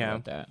something Yeah.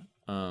 about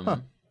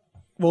that.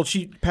 Well,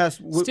 she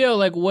passed. Still,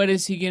 like, what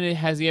is he gonna?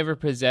 Has he ever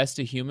possessed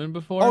a human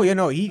before? Oh yeah,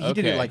 no, he did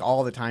it Okay. like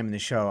all the time in the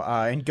show.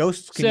 And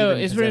ghosts can So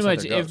even it's pretty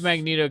possess much other if ghosts.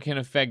 Magneto can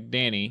affect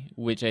Danny,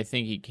 which I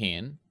think he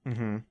can.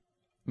 Mm-hmm.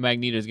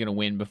 Magneto's gonna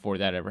win before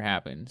that ever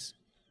happens.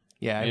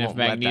 Yeah, I And if won't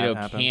let that Magneto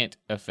happen. can't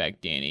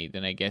affect Danny,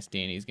 then I guess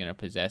Danny's gonna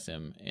possess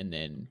him, and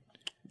then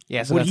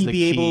Yeah, so Would that's he the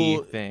be key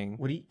able?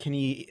 thing. Can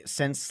he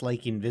sense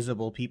like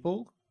invisible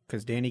people?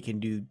 Because Danny can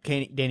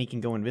Danny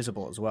can go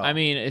invisible as well. I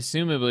mean,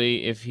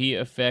 assumably, if he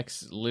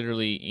affects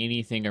literally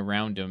anything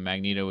around him,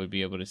 Magneto would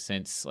be able to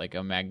sense like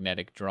a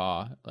magnetic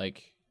draw.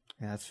 Like,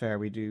 yeah, that's fair.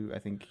 We do. I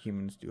think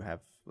humans do have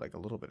like a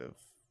little bit of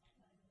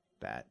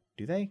that.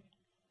 Do they?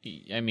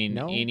 I mean,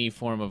 No? any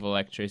form of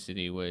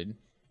electricity would.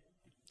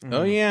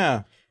 Oh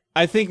yeah.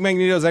 I think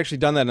Magneto's actually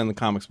done that in the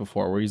comics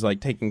before, where he's like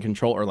taken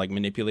control or like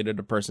manipulated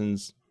a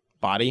person's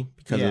body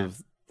because Yeah.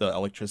 of the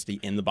electricity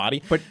in the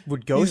body. But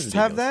would ghosts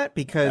have ridiculous. that?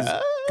 Because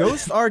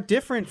ghosts are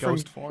different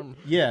Ghost from. form.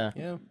 Yeah.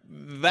 Yeah.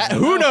 That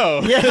who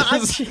knows? Yeah,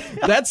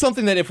 That's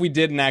something that if we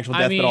did an actual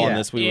death battle on yeah.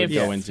 this, we would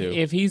go into.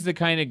 If he's the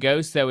kind of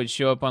ghost that would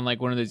show up on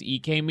like one of those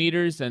EK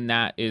meters, then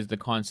that is the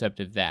concept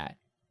of that.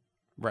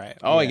 Right.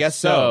 Oh, I guess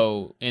so.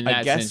 So in I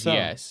that guess sense, so.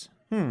 yes.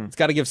 It's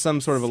got to give some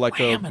sort of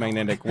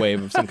electromagnetic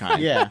wave of some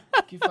kind. Yeah.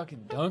 You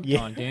fucking dunked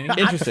Yeah. on Danny.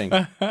 Interesting.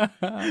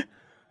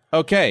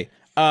 Okay.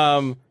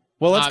 Well,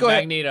 let's go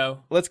ahead.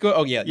 Magneto. Let's go.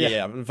 Oh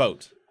yeah.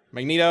 Vote.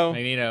 Magneto.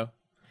 Magneto.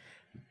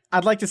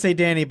 I'd like to say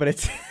Danny, but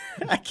it's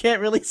I can't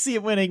really see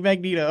it winning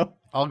Magneto.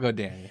 I'll go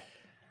Danny.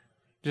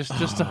 Just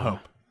to hope.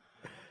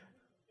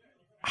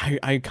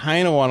 I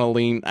kind of want to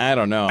lean. I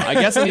don't know. I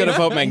guess I'm going to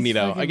vote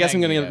Magneto. fucking I guess I'm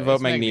going to Magneto. vote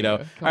It's Magneto.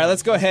 Magneto. All right,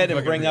 let's go Come on. ahead and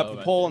Fucking bring up real the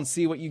about poll that. and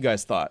see what you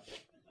guys thought.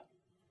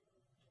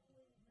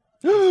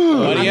 What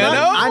do I'm you not,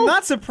 know? I'm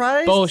not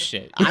surprised.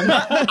 Bullshit. I'm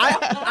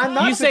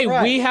not You say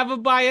surprised. we have a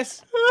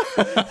bias?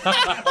 I'm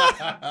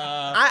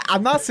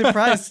not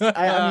surprised.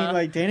 I mean,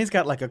 like Danny's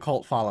got like a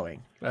cult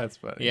following. That's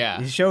funny. Yeah.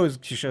 His show's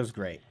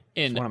great.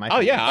 In It's one of my. Oh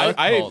yeah, A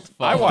cult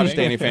I watched following.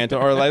 Danny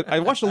Phantom, or like, I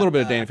watched a little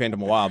bit of Danny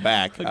Phantom a while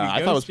back.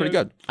 I thought it was pretty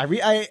good.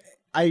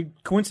 I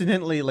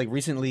coincidentally like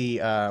recently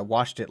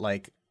watched it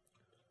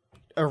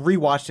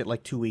rewatched it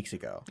like 2 weeks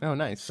ago. Oh,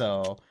 nice.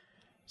 So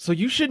So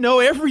you should know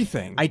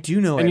everything. I do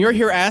know. and you're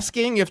everything. here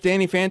asking if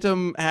Danny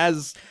Phantom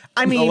has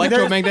I mean,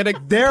 electromagnetic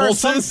There are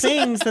some pulses.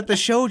 things that the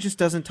show just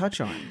doesn't touch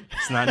on.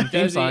 It's not in the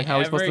theme Does he song. How are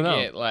we ever supposed to know?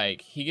 get,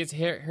 like, he gets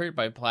hurt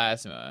by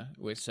plasma,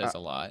 which says a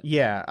lot.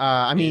 Yeah,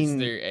 I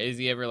mean, Is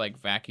he ever,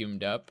 like,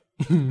 vacuumed up?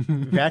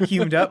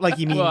 vacuumed up. Like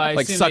you mean? Well, I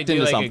Like assume sucked they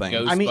do, into like, something.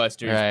 a I mean-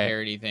 Ghostbusters Right.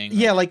 parody thing.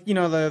 yeah, like you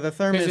know the Because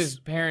thermos. his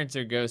parents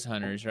are ghost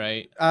hunters,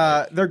 right?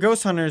 They're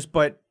ghost hunters,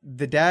 but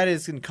the dad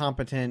is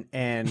incompetent,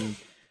 and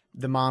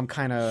the mom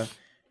kind of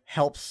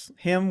helps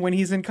him when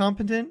he's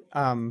incompetent.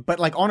 But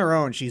like on her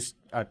own, she's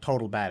a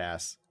total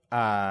badass.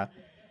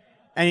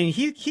 And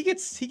he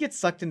gets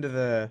sucked into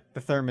the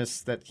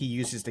thermos that he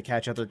uses to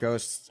catch other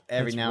ghosts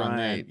every now and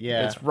then.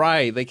 Yeah, That's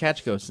right. They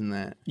catch ghosts in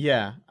that.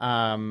 yeah.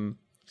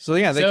 So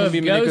yeah, they So can if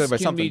be manipulated ghosts by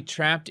can something. be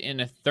trapped in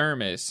a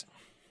thermos,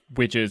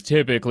 which is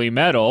typically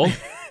metal,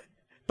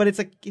 But it's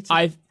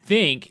I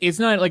think it's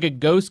not like a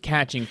ghost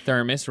catching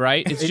thermos,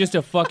 right? It's just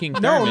a fucking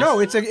thermos. no,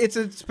 it's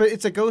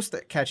a ghost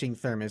catching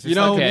thermos. It's You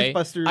know, like Okay.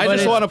 Mythbusters. I But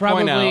just it's wanna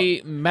point out-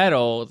 probably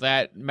metal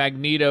that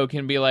Magneto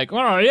can be like,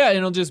 oh yeah, and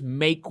he'll just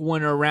make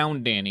one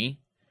around Danny.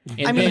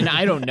 And then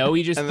I don't know,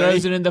 he just And then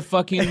throws it in the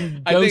fucking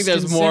ghost I think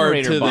there's more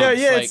incinerator to the- box. Yeah,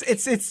 yeah, Like,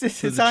 it's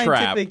the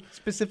scientific,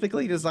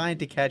 specifically designed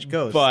to catch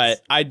ghosts. But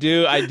I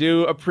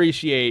do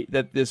appreciate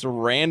that this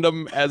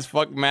random as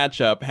fuck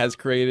matchup has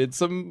created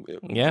some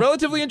Yeah.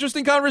 relatively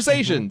interesting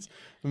conversations.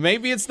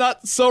 maybe it's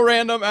not so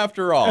random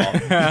after all.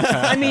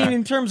 I mean,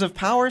 in terms of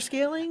power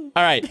scaling.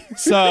 All right.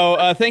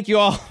 So thank you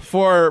all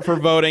for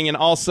voting. And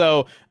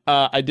also,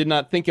 I did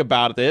not think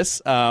about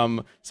this.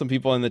 Some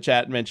people in the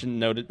chat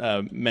mentioned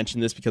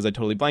this because I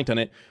totally blanked on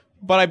it.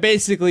 But I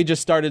basically just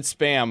started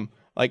spam,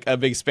 like a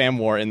big spam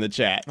war in the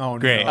chat. Oh,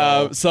 Great.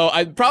 no. So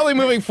I probably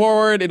moving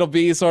forward, it'll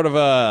be sort of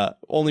a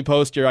only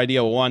post your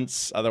idea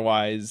once.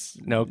 Otherwise,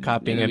 No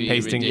copying It'd and be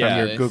pasting from your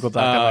ridiculous. Google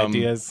Doc of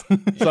ideas.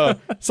 so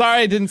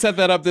sorry I didn't set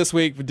that up this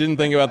week, but didn't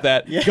think about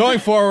that. Yeah. Going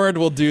forward,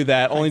 we'll do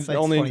that. Hindsight's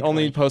Only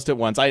 2020. post it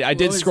once. I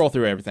did scroll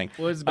through everything.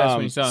 What was the best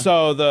one you saw?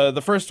 So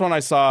the first one I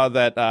saw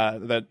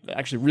that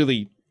actually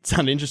really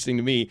sounded interesting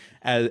to me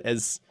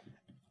as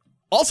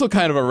also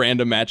kind of a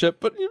random matchup,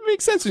 but it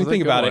makes sense when you Those are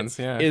think good about ones,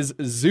 it. yeah. Is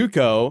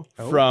Zuko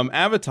from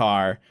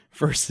Avatar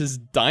versus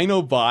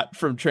Dinobot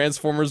from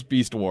Transformers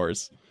Beast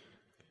Wars.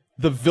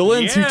 The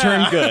villains who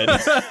turn good.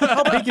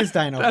 How big is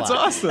Dinobot? That's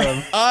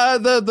awesome.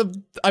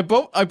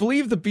 I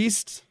believe the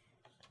Beast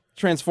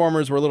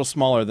Transformers were a little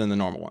smaller than the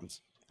normal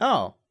ones.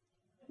 Oh,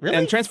 really?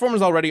 And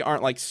Transformers already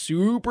aren't like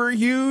super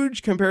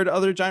huge compared to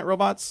other giant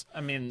robots.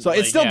 I mean, So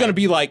it's still going to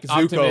be like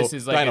Zuko, Optimus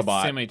is like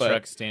Dinobot. a semi but-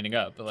 truck standing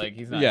up, but like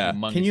he's not. Yeah.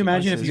 humongous. Can you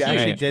imagine if He's you huge,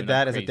 actually but did not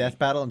that as a crazy. death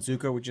battle and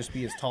Zuko would just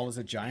be as tall as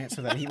a giant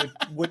so that he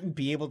wouldn't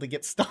be able to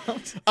get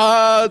stopped?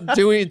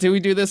 Do we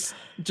do this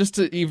just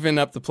to even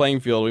up the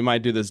playing field? We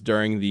might do this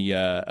during the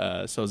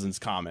Sozin's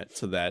Comet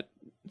so that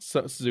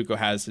Zuko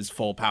has his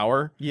full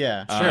power.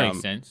 Yeah. Sure,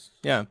 makes sense.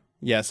 Yeah.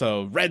 Yeah,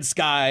 so Red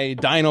Sky,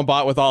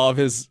 Dinobot with all of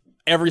his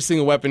every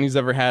single weapon he's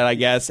ever had, I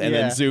guess, and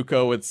then Yeah.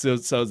 Zuko with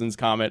Sozin's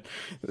Comet.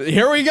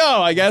 Here we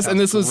go, I guess. And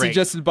this was great.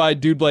 suggested by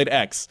Dude Blade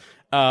X.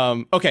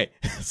 Okay,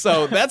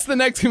 so that's the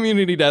next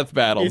community death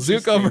battle: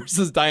 Zuko Interesting.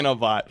 versus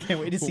Dinobot.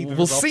 Can't wait to see the We'll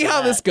results see of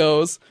how that. this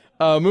goes.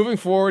 Moving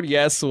forward,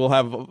 yes, we'll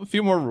have a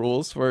few more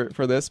rules for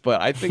this, but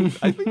I think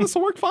this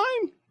will work fine.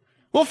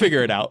 We'll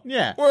figure it out.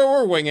 Yeah.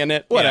 We're winging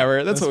it.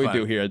 Whatever. that's that's what we fine.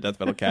 do here at Death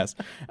Battle Cast.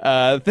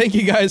 Thank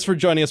you guys for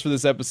joining us for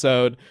this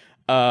episode.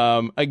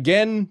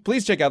 Again,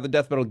 please check out the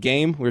Death Battle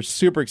game. We're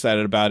super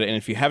excited about it. And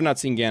if you have not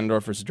seen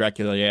Ganondorf versus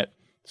Dracula yet,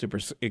 super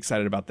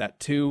excited about that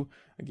too.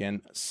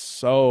 Again,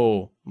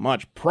 so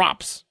much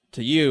props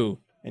to you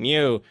and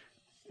you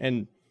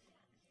didn't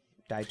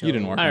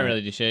work. I don't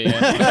really do shit.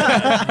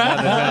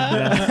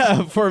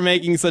 Yeah. for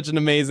making such an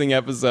amazing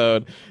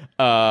episode.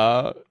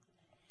 So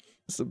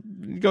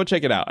go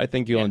check it out. I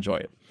think you'll enjoy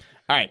it.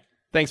 All right.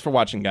 Thanks for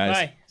watching, guys.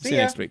 Bye. See See you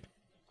ya. next week.